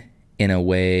done in a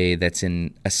way that's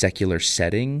in a secular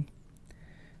setting,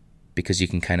 because you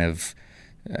can kind of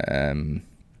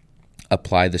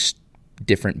apply the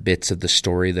different bits of the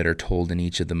story that are told in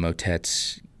each of the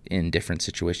motets in different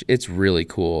situations. It's really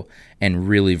cool and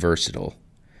really versatile.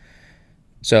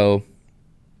 So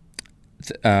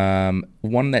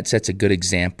one that sets a good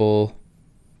example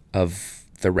of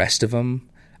the rest of them,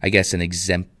 I guess an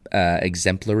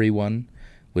exemplary one,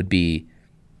 would be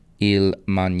Il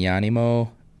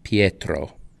Magnanimo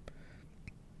Pietro.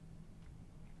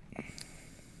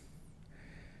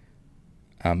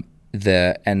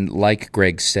 And like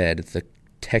Greg said, the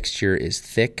texture is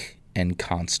thick and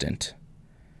constant.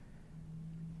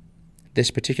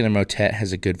 This particular motet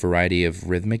has a good variety of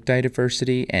rhythmic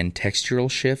diversity and textural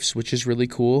shifts, which is really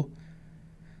cool.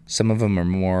 Some of them are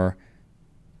more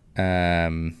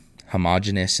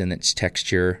homogeneous in its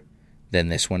texture than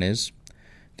this one is.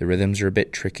 The rhythms are a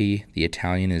bit tricky. The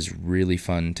Italian is really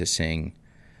fun to sing.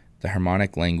 The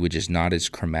harmonic language is not as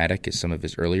chromatic as some of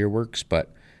his earlier works,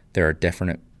 but there are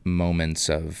definite moments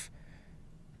of,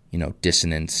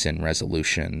 dissonance and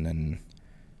resolution, and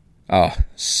Oh,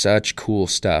 such cool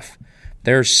stuff.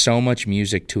 There's so much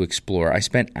music to explore. I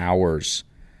spent hours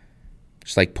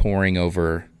just like poring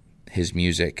over his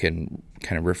music and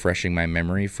kind of refreshing my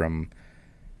memory from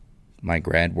my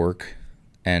grad work.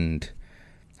 And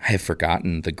I have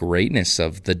forgotten the greatness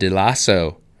of the Di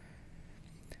Lasso.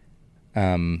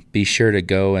 Be sure to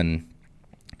go and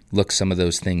look some of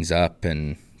those things up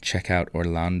and check out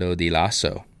Orlando Di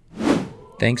Lasso.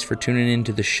 Thanks for tuning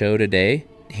into the show today,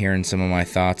 hearing some of my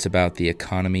thoughts about the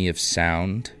economy of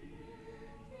sound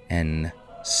and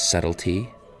subtlety.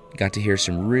 Got to hear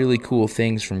some really cool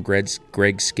things from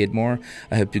Greg Skidmore.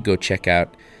 I hope you go check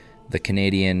out the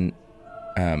Canadian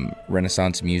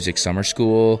Renaissance Music Summer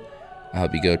School. I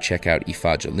hope you go check out I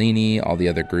Fagiolini, all the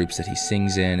other groups that he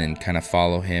sings in, and kind of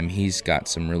follow him. He's got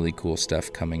some really cool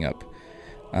stuff coming up,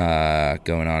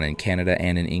 going on in Canada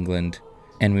and in England.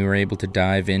 And we were able to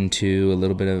dive into a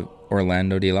little bit of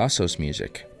Orlando Di Lasso's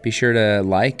music. Be sure to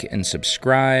like and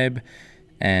subscribe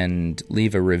and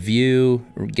leave a review,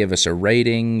 give us a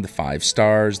rating, the 5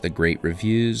 stars, the great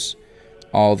reviews,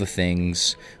 all the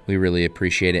things. We really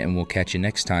appreciate it, and we'll catch you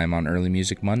next time on Early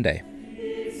Music Monday.